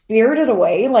Spirited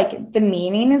Away, like the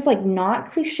meaning is like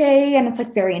not cliche and it's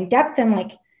like very in depth and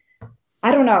like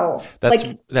I don't know.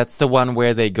 That's the one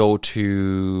where they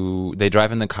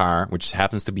drive in the car, which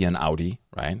happens to be an Audi,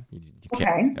 right?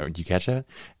 Okay. Did you catch that?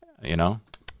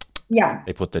 Yeah.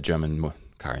 They put the German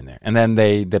car in there, and then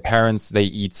the parents they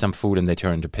eat some food and they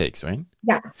turn into pigs, right?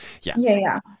 Yeah. Yeah.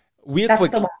 Yeah.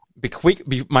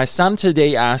 My son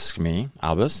today asked me,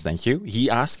 Albus, thank you.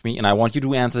 He asked me, and I want you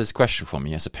to answer this question for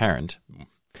me as a parent.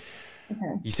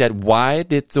 Okay. He said, "Why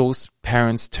did those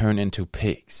parents turn into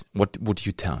pigs?" What would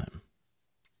you tell him?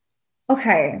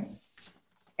 Okay.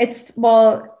 You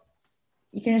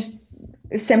can just,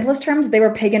 simplest terms, they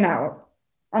were pigging out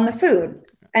on the food.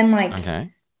 And like,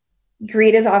 Okay.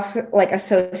 greed is like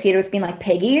associated with being like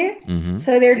piggy. Mm-hmm.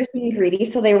 So they were just being greedy.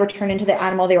 So they were turned into the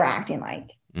animal they were acting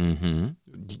like. Mm-hmm.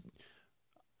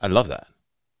 I love that.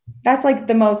 That's like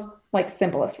the most like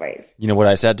simplest ways. You know what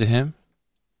I said to him?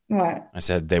 What? I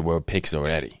said they were pigs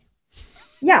already.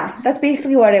 Yeah, that's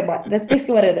basically what it was. That's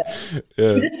basically what it is.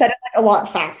 Yeah. You just said it like a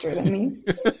lot faster than me.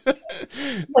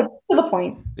 Like to the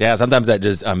point. Yeah, sometimes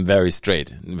I'm very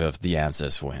straight with the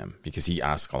answers for him because he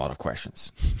asks a lot of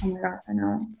questions. Oh my God, I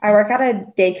know. I work at a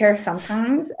daycare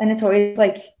sometimes and it's always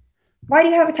like, why do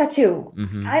you have a tattoo?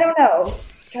 Mm-hmm. I don't know.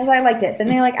 Because I liked it. Then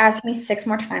they like ask me 6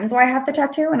 more times why I have the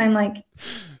tattoo and I'm like,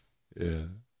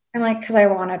 because I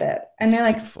wanted it. And they're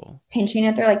like beautiful. pinching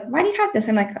it. They're like, why do you have this?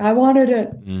 I'm like, I wanted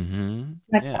it. Mm-hmm.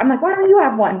 I'm like, why don't you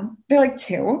have one? They're like,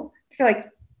 2. They're like,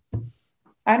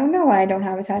 I don't know why I don't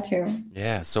have a tattoo.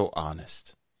 Yeah, so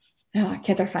honest. Oh,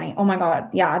 kids are funny. Oh my God.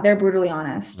 Yeah, they're brutally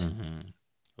honest. Mm-hmm.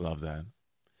 Love that.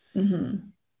 Mm-hmm.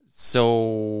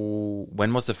 So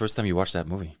when was the first time you watched that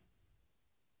movie?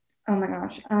 Oh my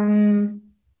gosh.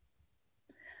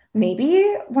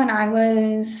 Maybe when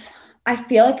I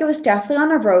feel like it was definitely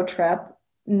on a road trip,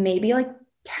 maybe like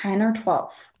 10 or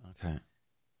 12. Okay.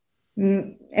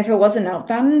 If it wasn't out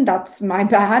then, that's my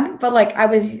bad. But like I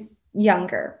was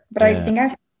younger. But I think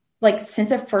I've like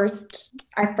since I first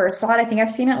saw it, I think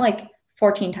I've seen it like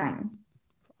 14 times.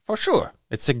 For sure.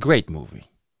 It's a great movie.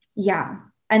 Yeah.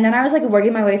 And then I was like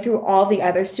working my way through all the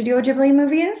other Studio Ghibli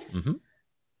movies. Mm-hmm.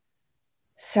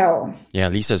 So Yeah,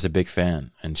 Lisa's a big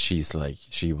fan, and she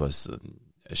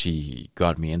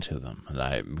got me into them, and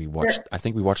I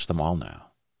think we watched them all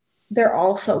now. they're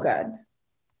all so good.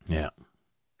 Yeah.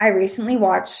 I recently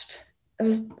watched, it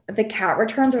was The Cat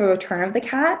Returns or Return of the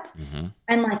Cat. Mm-hmm.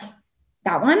 And like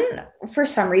that one, for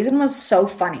some reason, was so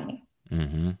funny.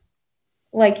 Mm-hmm.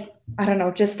 Like, I don't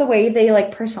know, just the way they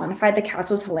like personified the cats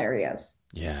was hilarious.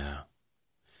 Yeah.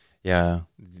 Yeah.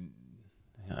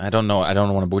 I don't know. I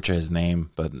don't want to butcher his name,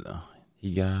 but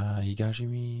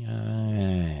Higashimi.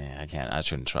 I can't. I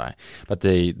shouldn't try. But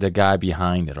the guy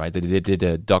behind it, right? They did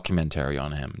a documentary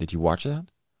on him. Did you watch that?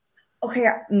 Okay,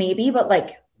 maybe, but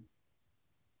like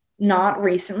not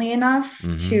recently enough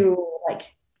to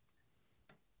like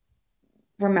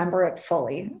remember it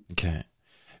fully. Okay,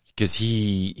 because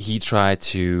he tried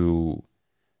to.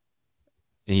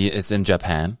 It's in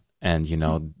Japan, and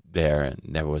there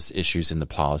was issues in the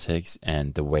politics,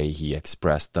 and the way he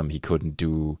expressed them, he couldn't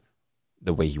do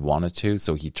the way he wanted to,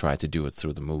 so he tried to do it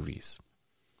through the movies.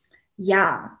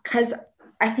 Yeah, because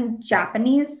I think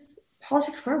Japanese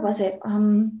politics, where was it?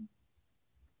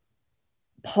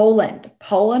 Poland.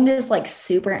 Poland is like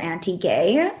super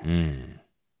anti-gay.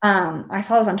 I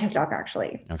saw this on TikTok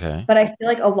actually. Okay. But I feel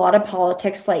like a lot of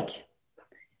politics like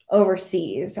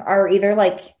overseas are either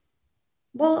like,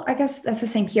 well, I guess that's the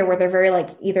same here where they're very like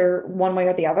either one way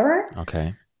or the other.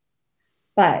 Okay.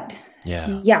 But yeah, I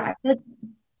feel like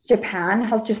Japan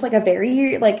has just like a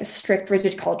very like strict,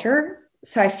 rigid culture.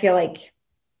 So I feel like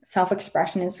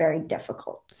self-expression is very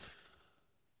difficult.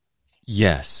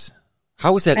 Yes.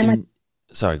 How is that in...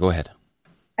 Sorry, go ahead.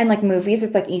 And like movies,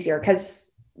 it's like easier because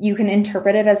you can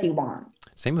interpret it as you want.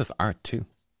 Same with art too.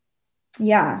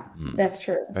 Yeah, that's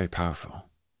true. Very powerful.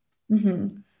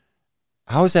 Mm-hmm.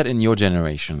 How is that in your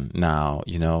generation now?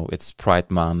 It's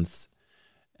Pride Month,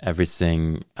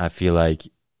 everything. I feel like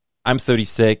I'm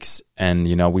 36 and,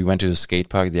 we went to the skate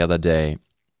park the other day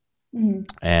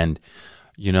and,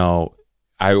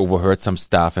 I overheard some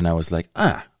stuff and I was like,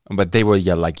 but they were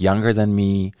like younger than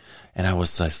me. And I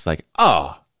was just like,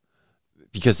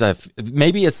 because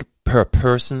maybe it's per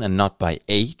person and not by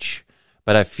age,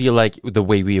 but I feel like the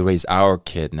way we raise our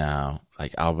kid now,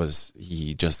 like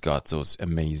he just got those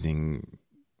amazing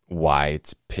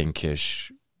white,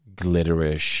 pinkish,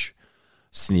 glitterish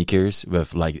sneakers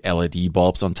with like LED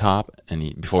bulbs on top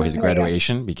and before his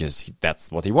graduation, because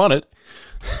that's what he wanted.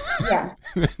 Yeah.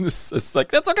 It's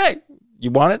like, that's okay.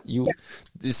 You want it?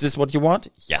 Is this what you want?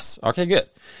 Yes. Okay, good.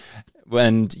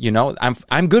 And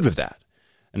I'm good with that.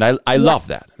 And I love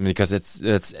that because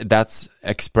that's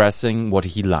expressing what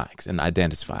he likes and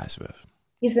identifies with.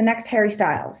 He's the next Harry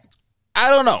Styles. I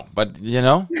don't know, but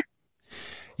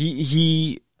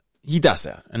he does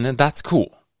that, and then that's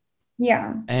cool.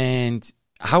 Yeah. And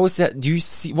how is that?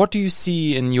 What do you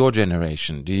see in your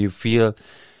generation? Do you feel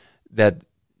that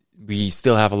we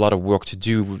still have a lot of work to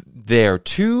do there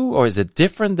too, or is it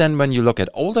different than when you look at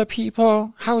older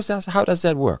people? How does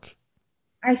that work?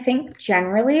 I think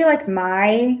generally, like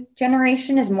my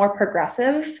generation is more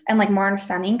progressive and like more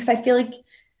understanding because I feel like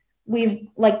we've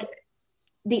like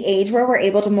the age where we're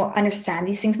able to more understand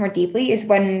these things more deeply is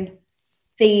when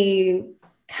they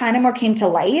kind of more came to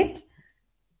light.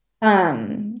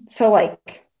 So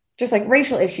like just like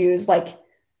racial issues, like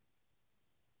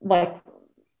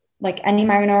any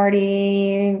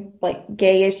minority, like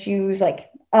gay issues, like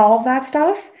all of that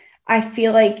stuff, I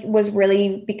feel like was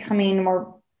really becoming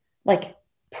more like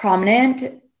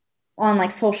prominent on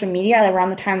like social media around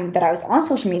the time that I was on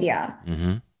social media.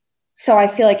 Mm-hmm. So I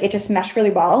feel like it just meshed really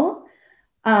well.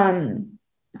 And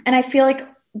I feel like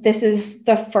this is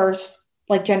the first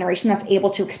like generation that's able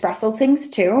to express those things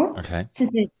too. Okay.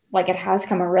 Since it has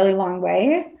come a really long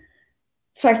way.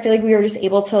 So I feel like we were just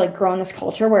able to like grow in this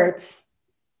culture where it's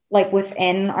like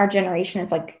within our generation,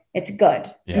 it's like, it's good.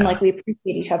 Yeah. And like we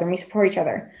appreciate each other and we support each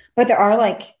other. But there are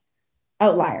like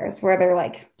outliers where they're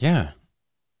like, yeah,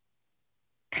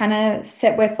 kind of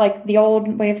sit with like the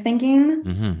old way of thinking.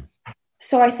 Mm-hmm.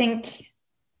 So I think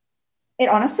it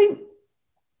honestly,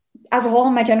 as a whole,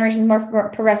 my generation is more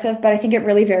progressive, but I think it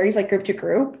really varies like group to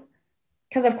group.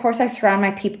 Because of course I surround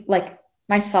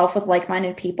myself with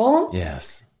like-minded people.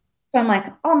 Yes. So I'm like,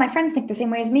 oh, my friends think the same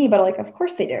way as me, but like, of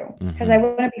course they do. Because I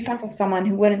wouldn't be friends with someone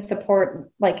who wouldn't support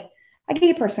like a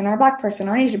gay person or a Black person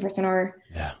or an Asian person or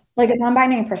like a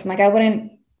non-binary person. Like I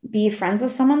wouldn't be friends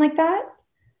with someone like that.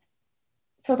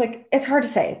 So it's like, it's hard to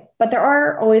say, but there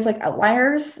are always like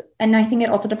outliers. And I think it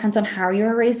also depends on how you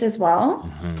were raised as well.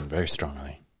 Mm-hmm. Very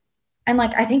strongly. And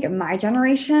like, I think my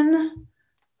generation,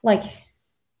 like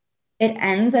it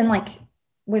ends and like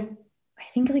with, I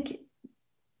think like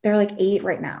they're like 8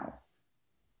 right now.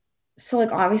 so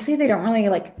like obviously they don't really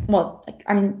like, well, like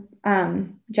I'm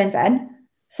Gen Z.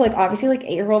 So like obviously like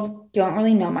 8-year-olds don't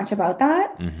really know much about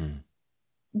that. Mm-hmm.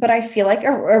 But I feel like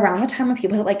around the time when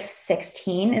people hit like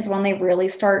 16 is when they really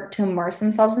start to immerse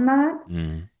themselves in that.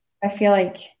 Mm. I feel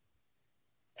like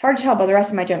it's hard to tell about the rest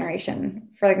of my generation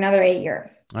for like another 8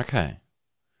 years. Okay.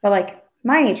 But like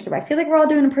my age group, I feel like we're all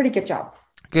doing a pretty good job.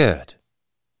 Good.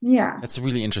 Yeah. That's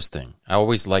really interesting. I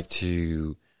always like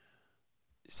to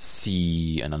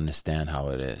see and understand how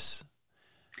it is.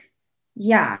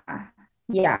 Yeah.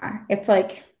 Yeah. It's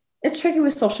like, it's tricky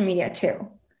with social media too,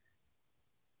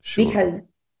 Sure. because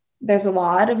there's a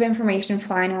lot of information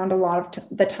flying around a lot of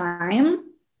the time.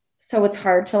 So it's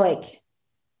hard to like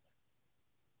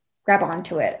grab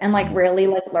onto it and like really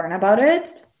like learn about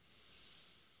it.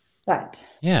 But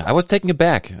Yeah, I was taken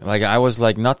aback. Like I was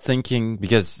like not thinking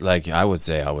because like I would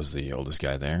say I was the oldest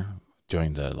guy there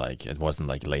during the like it wasn't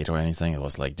like late or anything. It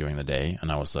was like during the day,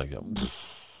 and I was like,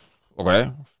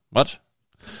 okay, what?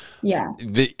 yeah.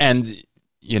 And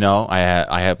you know,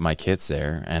 I had my kids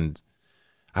there, and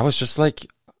I was just like,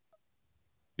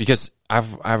 because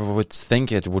I would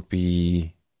think it would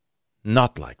be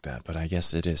not like that, but I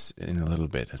guess it is in a little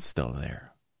bit. It's still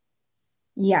there.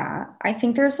 Yeah. I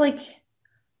think there's like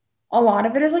a lot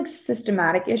of it is like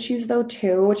systematic issues though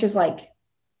too, which is like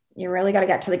you really got to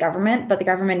get to the government, but the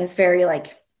government is very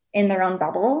like in their own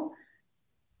bubble.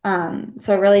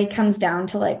 So it really comes down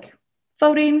to like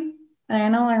voting. And I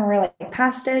know we're like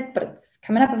past it, but it's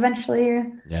coming up eventually.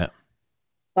 Yeah.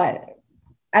 But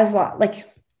as lot like,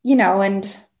 you know, and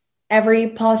every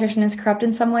politician is corrupt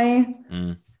in some way,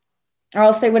 or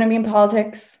else they wouldn't be in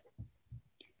politics.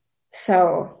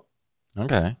 So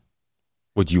Okay.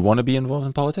 Would you want to be involved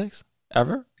in politics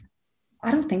ever?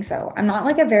 I don't think so. I'm not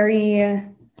like a very,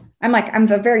 I'm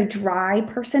a very dry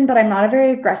person, but I'm not a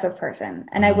very aggressive person.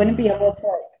 And I wouldn't be able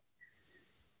to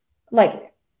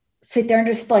like sit there and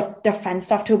just like defend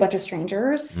stuff to a bunch of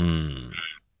strangers.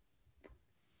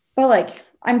 But like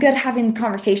I'm good having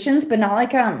conversations, but not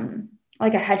like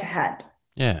a head to head.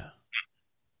 Yeah.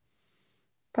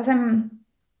 Because I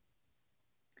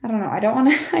don't know. I don't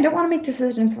want to make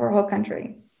decisions for a whole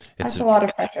country. That's a lot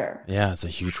of pressure. Yeah, it's a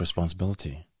huge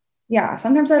responsibility. Yeah,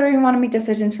 sometimes I don't even want to make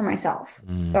decisions for myself.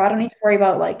 So I don't need to worry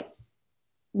about like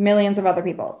millions of other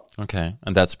people. Okay.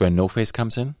 And that's where No Face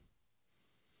comes in?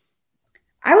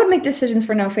 I would make decisions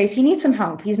for No Face. He needs some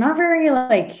help. He's not very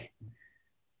like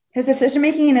his decision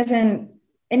making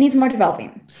it needs more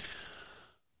developing.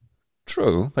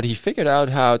 True, but he figured out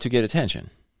how to get attention.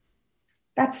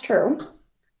 That's true.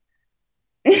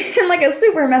 In like a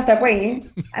super messed up way.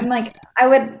 I'm like,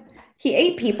 he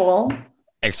ate people.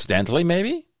 Accidentally,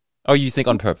 maybe? Oh, you think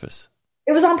on purpose?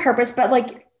 It was on purpose, but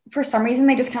like for some reason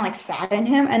they just kind of like sat in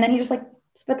him and then he just like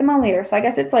spit them out later. So I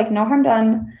guess it's like no harm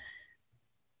done.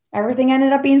 Everything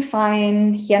ended up being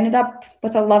fine. He ended up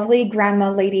with a lovely grandma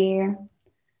lady.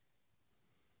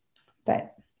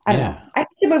 But I don't know. I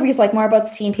think the movie's like more about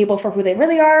seeing people for who they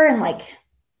really are and like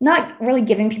not really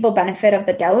giving people benefit of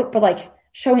the doubt, but like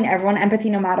showing everyone empathy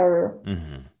no matter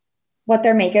what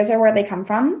their make is or where they come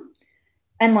from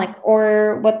and like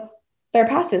or what their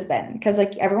past has been, because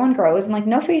like everyone grows and like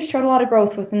No Face showed a lot of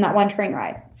growth within that one train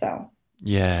ride. So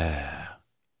yeah,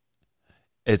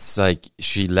 it's like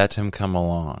she let him come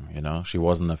along, you know, she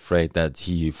wasn't afraid that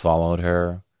he followed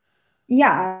her.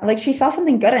 Yeah, like she saw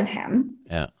something good in him.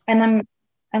 Yeah. And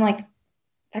like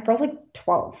that girl's like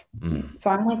 12. So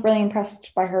I'm like really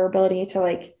impressed by her ability to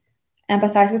like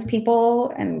empathize with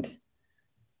people and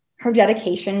her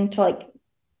dedication to like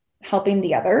helping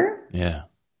the other. Yeah.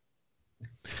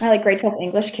 I like grade 12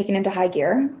 English kicking into high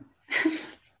gear.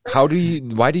 Why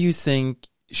do you think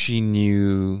she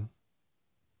knew?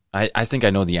 I think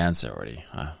I know the answer already.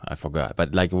 I forgot.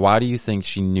 But like, why do you think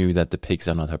she knew that the pigs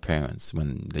are not her parents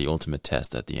when the ultimate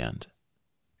test at the end?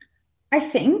 I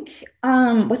think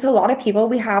with a lot of people,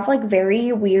 we have like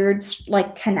very weird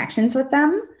like connections with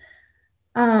them.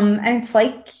 And it's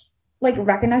like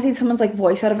recognizing someone's like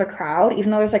voice out of a crowd,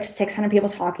 even though there's like 600 people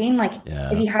talking, like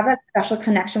if you have that special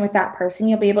connection with that person,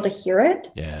 you'll be able to hear it.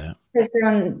 Yeah. Because they're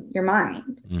on your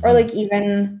mind. Or like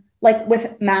even like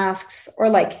with masks or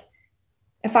like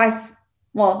if I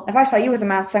saw you with a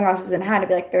mask, sunglasses and a hat, I'd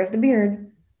be like, there's the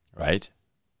beard. Right.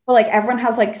 But like everyone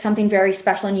has like something very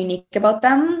special and unique about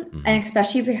them. And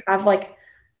especially if you have like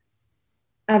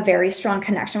a very strong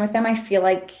connection with them, I feel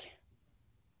like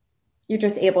you're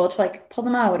just able to like pull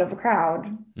them out of a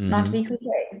crowd. Not to be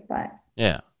cliche, but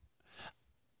yeah,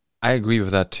 I agree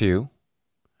with that too.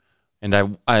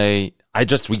 And I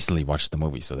just recently watched the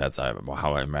movie, so that's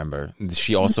how I remember.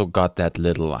 She also got that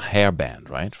little hairband,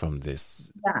 right, from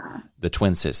the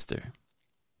twin sister.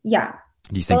 Yeah,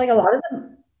 Do you But think? like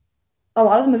a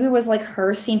lot of the movie was like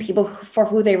her seeing people for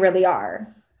who they really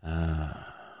are. Uh,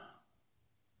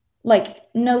 Like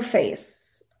No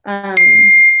Face,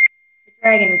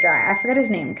 Dragon guy. I forget his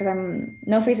name because I'm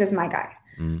No Face is my guy.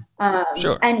 mm,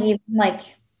 sure. And even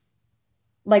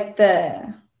like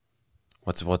the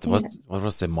What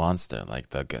was the monster like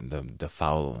the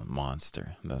foul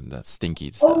monster, the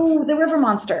stinky stuff? oh, the River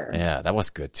Monster. Yeah, that was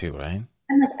good too, right?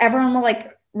 And like everyone will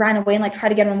like ran away and like try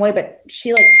to get him away, but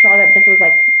she like saw that this was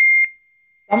like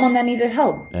someone that needed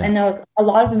help. Yeah. And like a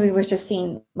lot of the movie was just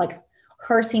seeing like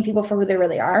her seeing people for who they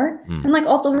really are, Mm. and like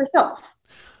also herself.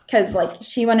 Because like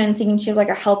she went in thinking she was like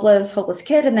a hopeless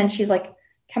kid, and then she's like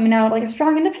coming out like a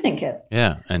strong, independent kid.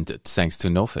 Yeah, and it's thanks to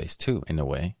No Face too, in a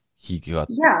way.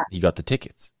 Yeah, He got the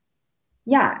tickets.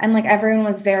 yeah, and like everyone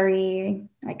was very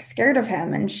like scared of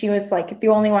him, and she was like the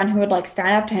only one who would like stand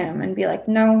up to him and be like,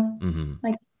 no, Hmm.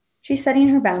 like she's setting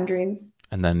her boundaries.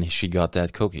 And then she got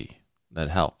that cookie that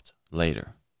helped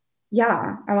later.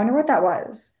 Yeah, I wonder what that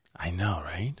was. I know,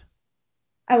 right?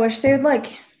 I wish they would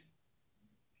like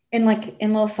in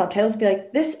little subtitles be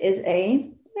like, this is a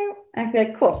no. And I'd be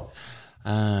like, cool.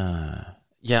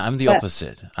 Yeah, I'm the But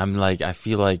opposite. I'm like, I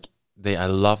feel like I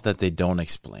love that they don't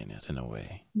explain it in a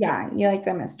way. yeah, you like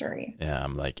the mystery. Yeah,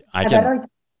 I'm like, I bet like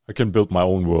I can build my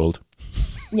own world.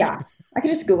 yeah, I could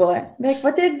just Google it. Be like,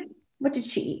 what did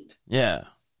she eat? Yeah.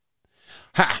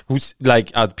 Ha! Who's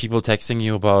like, are people texting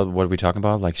you about what we're talking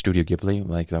about? Like Studio Ghibli?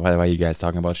 Like, why are you guys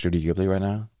talking about Studio Ghibli right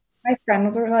now? My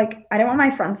friends were like, I didn't want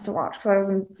my friends to watch because I was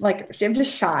like, I'm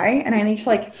just shy and I need to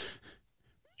like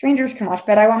strangers can watch,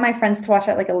 but I want my friends to watch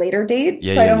at like a later date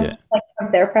Yeah, so I yeah, don't yeah. like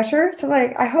have their pressure. So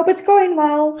like, I hope it's going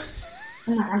well.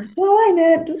 I'm still in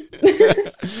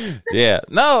it. Yeah.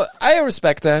 No, I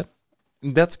respect that.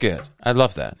 That's good. I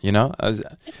love that. You know,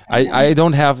 I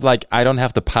don't have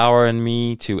the power in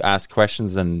me to ask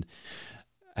questions and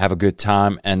have a good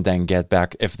time and then get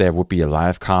back. If there would be a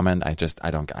live comment, I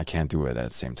can't do it at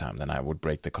the same time. Then I would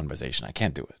break the conversation. I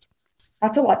can't do it.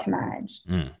 That's a lot to manage.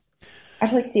 Mm. I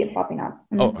should like see it popping up.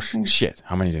 Oh shit!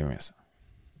 How many do we miss?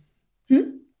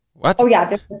 What? Oh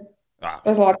yeah, Ah,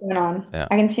 there's a lot going on. yeah.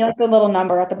 I can see like the little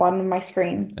number at the bottom of my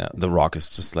screen. Yeah. The Rock is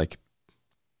just like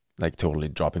totally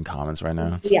dropping comments right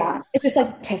now. Yeah, it's just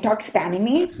like TikTok spamming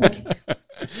me. Like,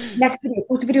 next video,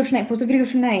 post a video tonight, post a video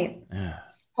tonight. Yeah.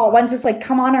 Oh, one's just like,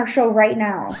 come on our show right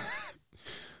now.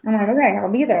 I'm like, okay,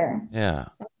 I'll be there. Yeah.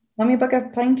 Let me book a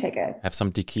plane ticket. Have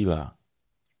some tequila.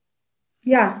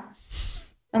 Yeah,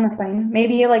 on the plane.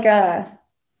 Maybe like a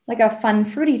fun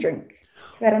fruity drink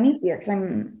because I don't eat beer because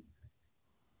I'm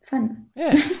fun.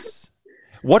 Yes.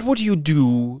 What would you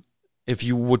do if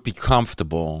you would be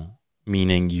comfortable?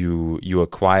 Meaning you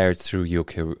acquired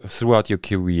throughout your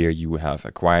career, you have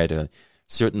acquired a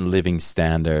certain living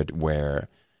standard where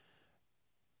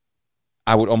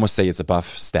I would almost say it's above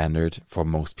standard for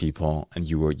most people, and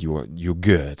you're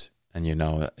good, and you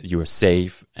know you are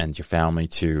safe, and your family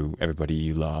too, everybody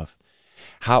you love.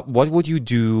 What would you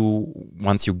do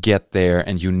once you get there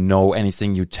and you know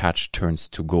anything you touch turns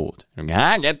to gold?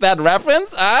 Get that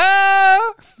reference?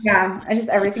 Yeah,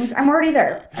 I'm already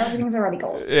there. Everything's already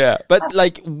gold. Yeah, but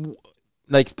like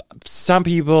some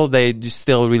people, they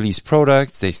still release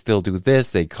products, they still do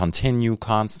this, they continue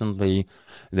constantly,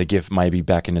 they give maybe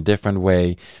back in a different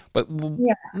way. But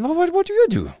Yeah, what do you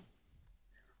do?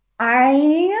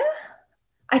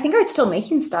 I think I'd still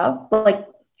making stuff, but like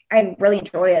I really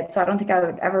enjoy it, so I don't think I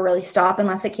would ever really stop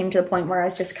unless it came to the point where I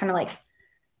was just kind of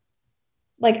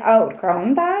like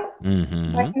outgrown that.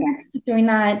 Mm-hmm. I think I keep doing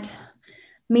that.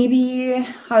 Maybe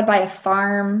I would buy a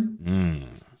farm. Mm.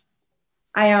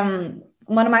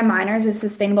 One of my minors is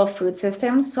sustainable food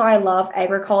systems, so I love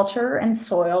agriculture and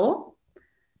soil.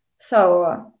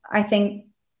 So I think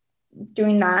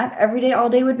doing that every day, all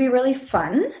day would be really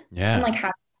fun. Yeah. And like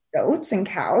have goats and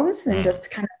cows and just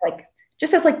kind of like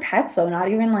just as like pets though, not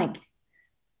even like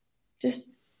just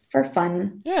for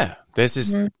fun. Yeah. There's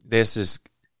this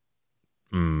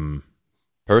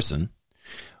person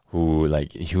who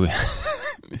like you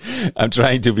I'm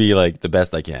trying to be like the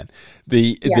best I can.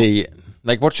 The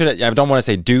like what should I don't want to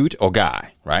say dude or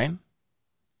guy, right?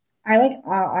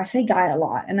 I say guy a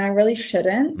lot and I really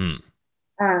shouldn't.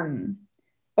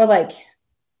 But like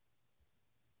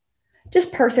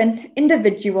just person,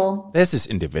 individual. This is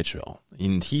individual.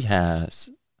 And he has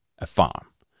a farm.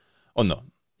 Oh no.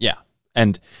 Yeah.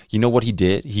 And you know what he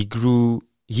did?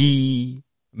 He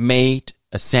made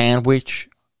a sandwich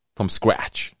from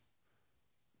scratch.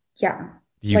 Yeah.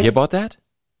 Did you hear about that?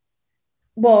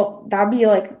 Well, that'd be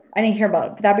like, I didn't hear about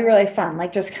it, but that'd be really fun.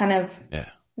 Like just kind of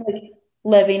like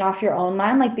living off your own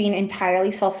land, like being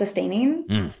entirely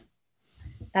self-sustaining.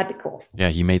 That'd be cool. Yeah,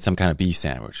 he made some kind of beef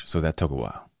sandwich, so that took a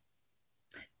while.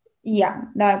 Yeah,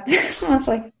 that was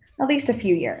like at least a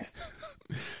few years.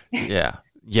 Yeah.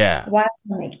 While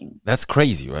making. That's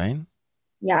crazy, right?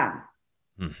 Yeah.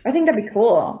 I think that'd be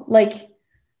cool. Like,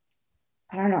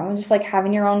 I don't know, just like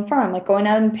having your own farm, like going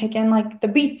out and picking like the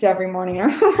beets every morning or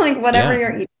like whatever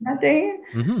you're eating that day.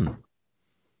 Mm-hmm.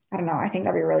 I don't know. I think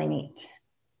that'd be really neat.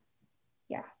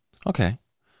 Yeah. Okay.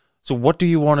 So what do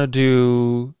you want to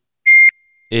do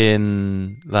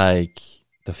in like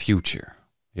the future?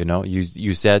 You know,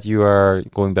 you said you are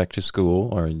going back to school,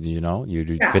 or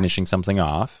you're finishing something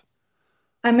off.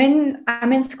 I'm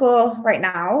in school right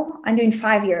now. I'm doing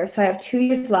 5 years, so I have 2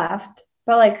 years left.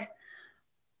 But like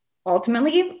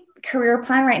ultimately, career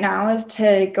plan right now is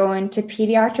to go into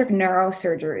pediatric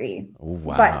neurosurgery. Oh,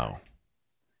 wow. But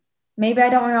maybe I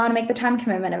don't want to make the time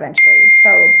commitment eventually.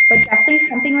 So, but definitely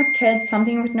something with kids,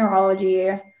 something with neurology.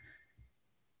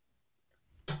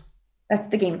 That's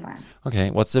the game plan. Okay,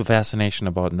 what's the fascination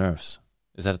about nerves?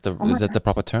 Is that the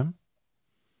proper term?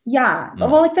 Yeah,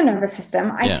 well, like the nervous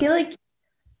system. I feel like,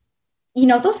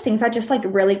 those things that just like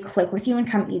really click with you and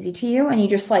come easy to you, and you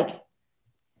just like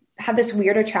have this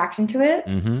weird attraction to it.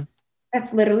 Mm-hmm.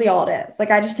 That's literally all it is.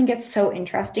 Like, I just think it's so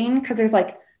interesting because there's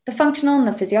like the functional and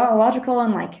the physiological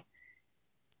and like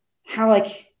how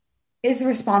like is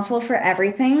responsible for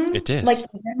everything. It is. Like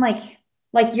even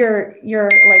like your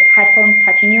like headphones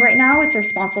touching you right now, it's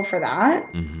responsible for that.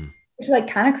 Mm-hmm. Which is like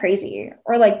kind of crazy.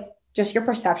 Or like just your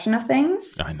perception of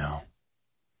things. I know.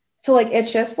 So like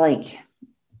it's just like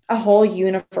a whole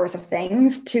universe of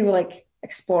things to like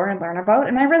explore and learn about.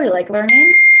 And I really like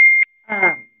learning.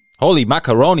 Holy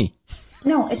macaroni.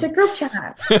 No, it's a group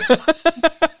chat.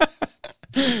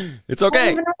 It's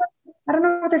okay. I don't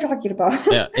know what they're talking about.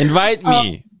 Yeah, invite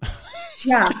me.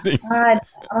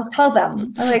 I'll tell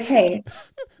them. I'm like, hey,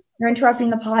 you're interrupting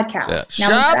the podcast. Yeah.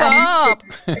 Shut up!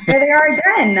 There they are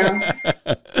again.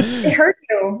 They heard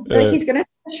you. Like, he's gonna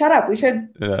shut up. We should.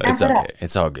 It's okay.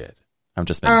 It's all good. I'm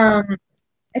just making fun.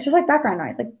 It's just like background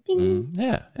noise, like ding.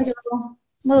 Yeah, like a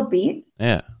little beat.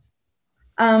 Yeah.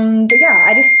 But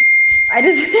yeah,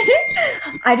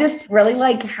 I just really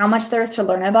like how much there is to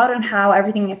learn about and how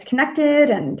everything is connected.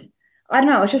 And I don't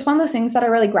know, it's just one of those things that I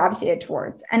really gravitated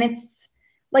towards. And it's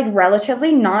like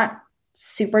relatively not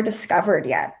super discovered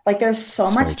yet. Like there's so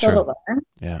much still to learn.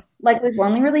 Yeah. Like we've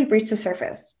only really breached the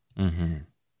surface. Mm-hmm.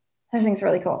 I think it's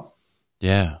really cool.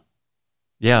 Yeah.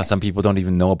 Yeah. Some people don't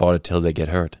even know about it till they get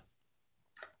hurt.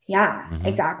 Yeah,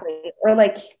 exactly. Or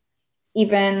like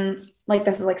even like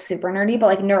this is like super nerdy, but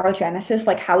like neurogenesis,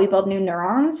 like how we build new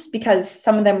neurons, because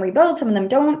some of them rebuild, some of them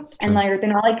don't. And like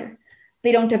they're not like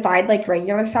they don't divide like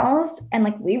regular cells. And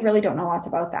like we really don't know lots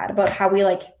about that, about how we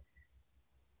like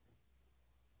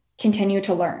continue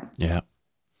to learn. Yeah.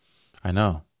 I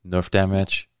know. Nerve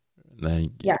damage, like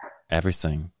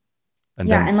everything.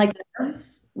 And and like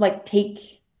nerves like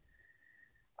take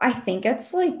I think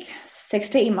it's like 6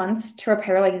 to 8 months to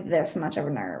repair like this much of a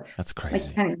nerve. That's crazy. Like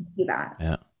you can't even see that.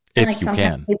 Yeah. And, if you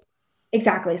can.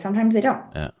 Exactly. Sometimes they don't.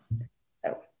 Yeah.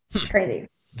 So it's crazy.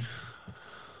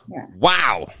 Yeah.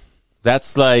 Wow.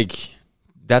 That's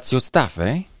your stuff,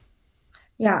 eh?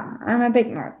 Yeah. I'm a big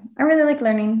nerd. I really like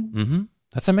learning. Mm-hmm.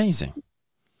 That's amazing.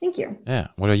 Thank you. Yeah.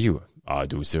 What are you? I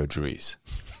do surgeries.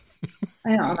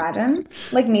 I know, imagine.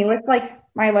 Like me with like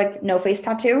my like no face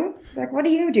tattoo. Like, what do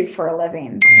you do for a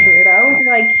living? Weirdo.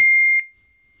 You're like,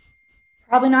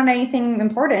 probably not anything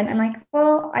important. I'm like,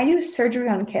 well, I do surgery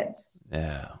on kids.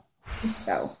 Yeah.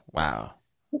 So wow.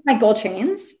 With my gold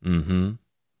chains. Mm-hmm.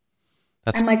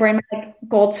 I'm like wearing my like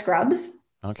gold scrubs.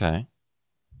 Okay.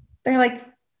 They're like,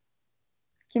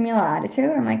 give me a little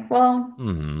attitude. I'm like, well,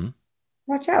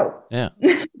 watch out. Yeah.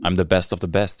 I'm the best of the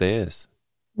best there is.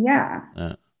 Yeah.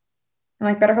 I'm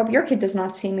like, better hope your kid does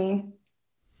not see me.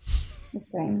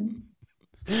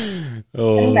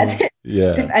 Oh, that's it.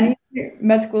 Yeah. If any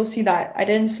med schools see that, I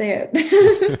didn't say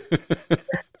it.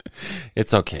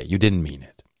 It's okay. You didn't mean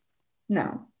it.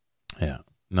 No. Yeah.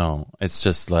 No, it's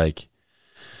just like,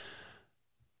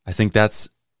 I think that's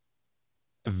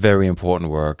very important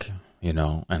work,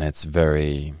 and it's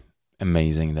very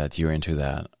amazing that you're into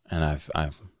that. And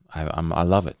I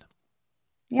love it.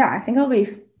 Yeah. I think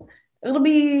it'll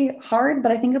be hard,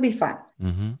 but I think it'll be fun.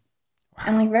 Mm-hmm. Wow.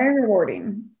 And like very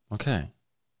rewarding. Okay.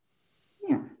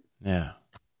 Yeah. Yeah.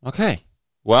 Okay.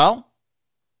 Well,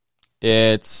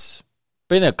 it's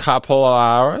been a couple of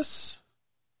hours.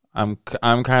 I'm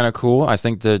kind of cool. I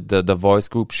think the voice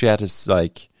group chat is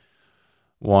like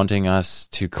wanting us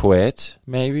to quit.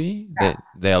 Maybe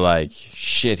they're like,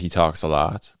 shit. He talks a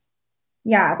lot.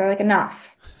 Yeah, they're like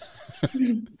enough.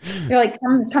 You're like,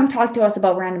 come talk to us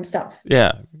about random stuff.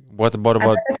 Yeah. What I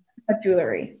about? like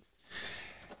jewelry.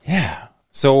 Yeah.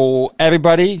 So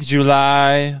everybody,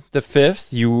 July the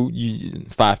 5th, you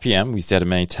 5 p.m. We said it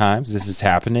many times. This is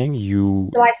happening.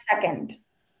 July 2nd.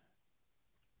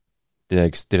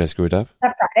 Did I screw it up? Is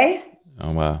that Friday?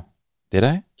 Oh wow. Did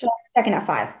I? July 2nd at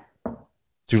 5.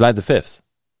 July the 5th.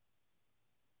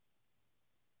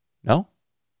 No?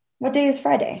 What day is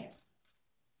Friday?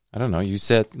 I don't know. You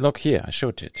said, look here. I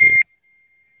showed it to you.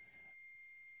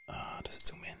 Does it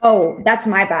zoom in? Oh, that's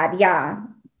my bad. Yeah.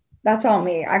 That's all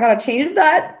me. I gotta change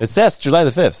that. It says July the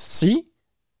 5th. See?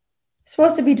 It's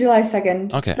supposed to be July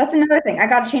 2nd. Okay. That's another thing. I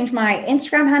gotta change my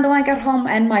Instagram handle when I get home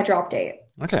and my drop date.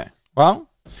 Okay. Well,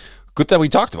 good that we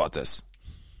talked about this.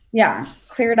 Yeah.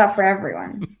 Clear it up for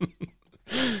everyone.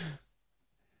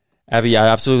 Abby, I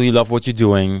absolutely love what you're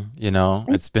doing. You know,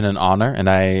 it's been an honor, and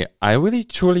I really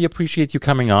truly appreciate you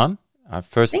coming on.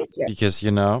 First, Thank you. because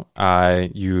we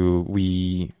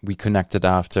connected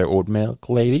after Oat Milk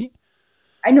Lady.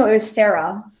 I know it was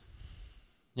Sarah.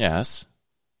 Yes.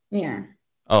 Yeah.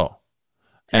 Oh.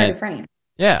 Sarah Frame.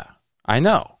 Yeah, I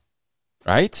know.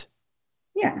 Right?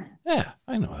 Yeah. Yeah,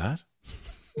 I know that.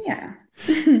 Yeah.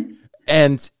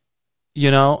 And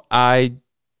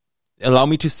allow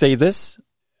me to say this.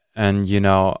 And maybe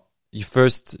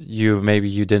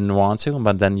you didn't want to,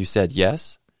 but then you said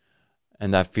yes.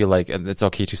 And I feel like it's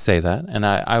okay to say that. And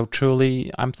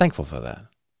I'm thankful for that.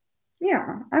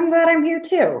 Yeah, I'm glad I'm here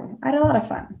too. I had a lot of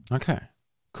fun. Okay,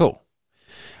 cool.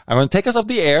 I'm going to take us off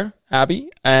the air,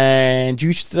 Abby, and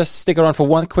you just stick around for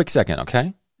one quick second,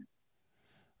 okay?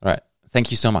 All right.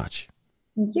 Thank you so much.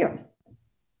 Thank you.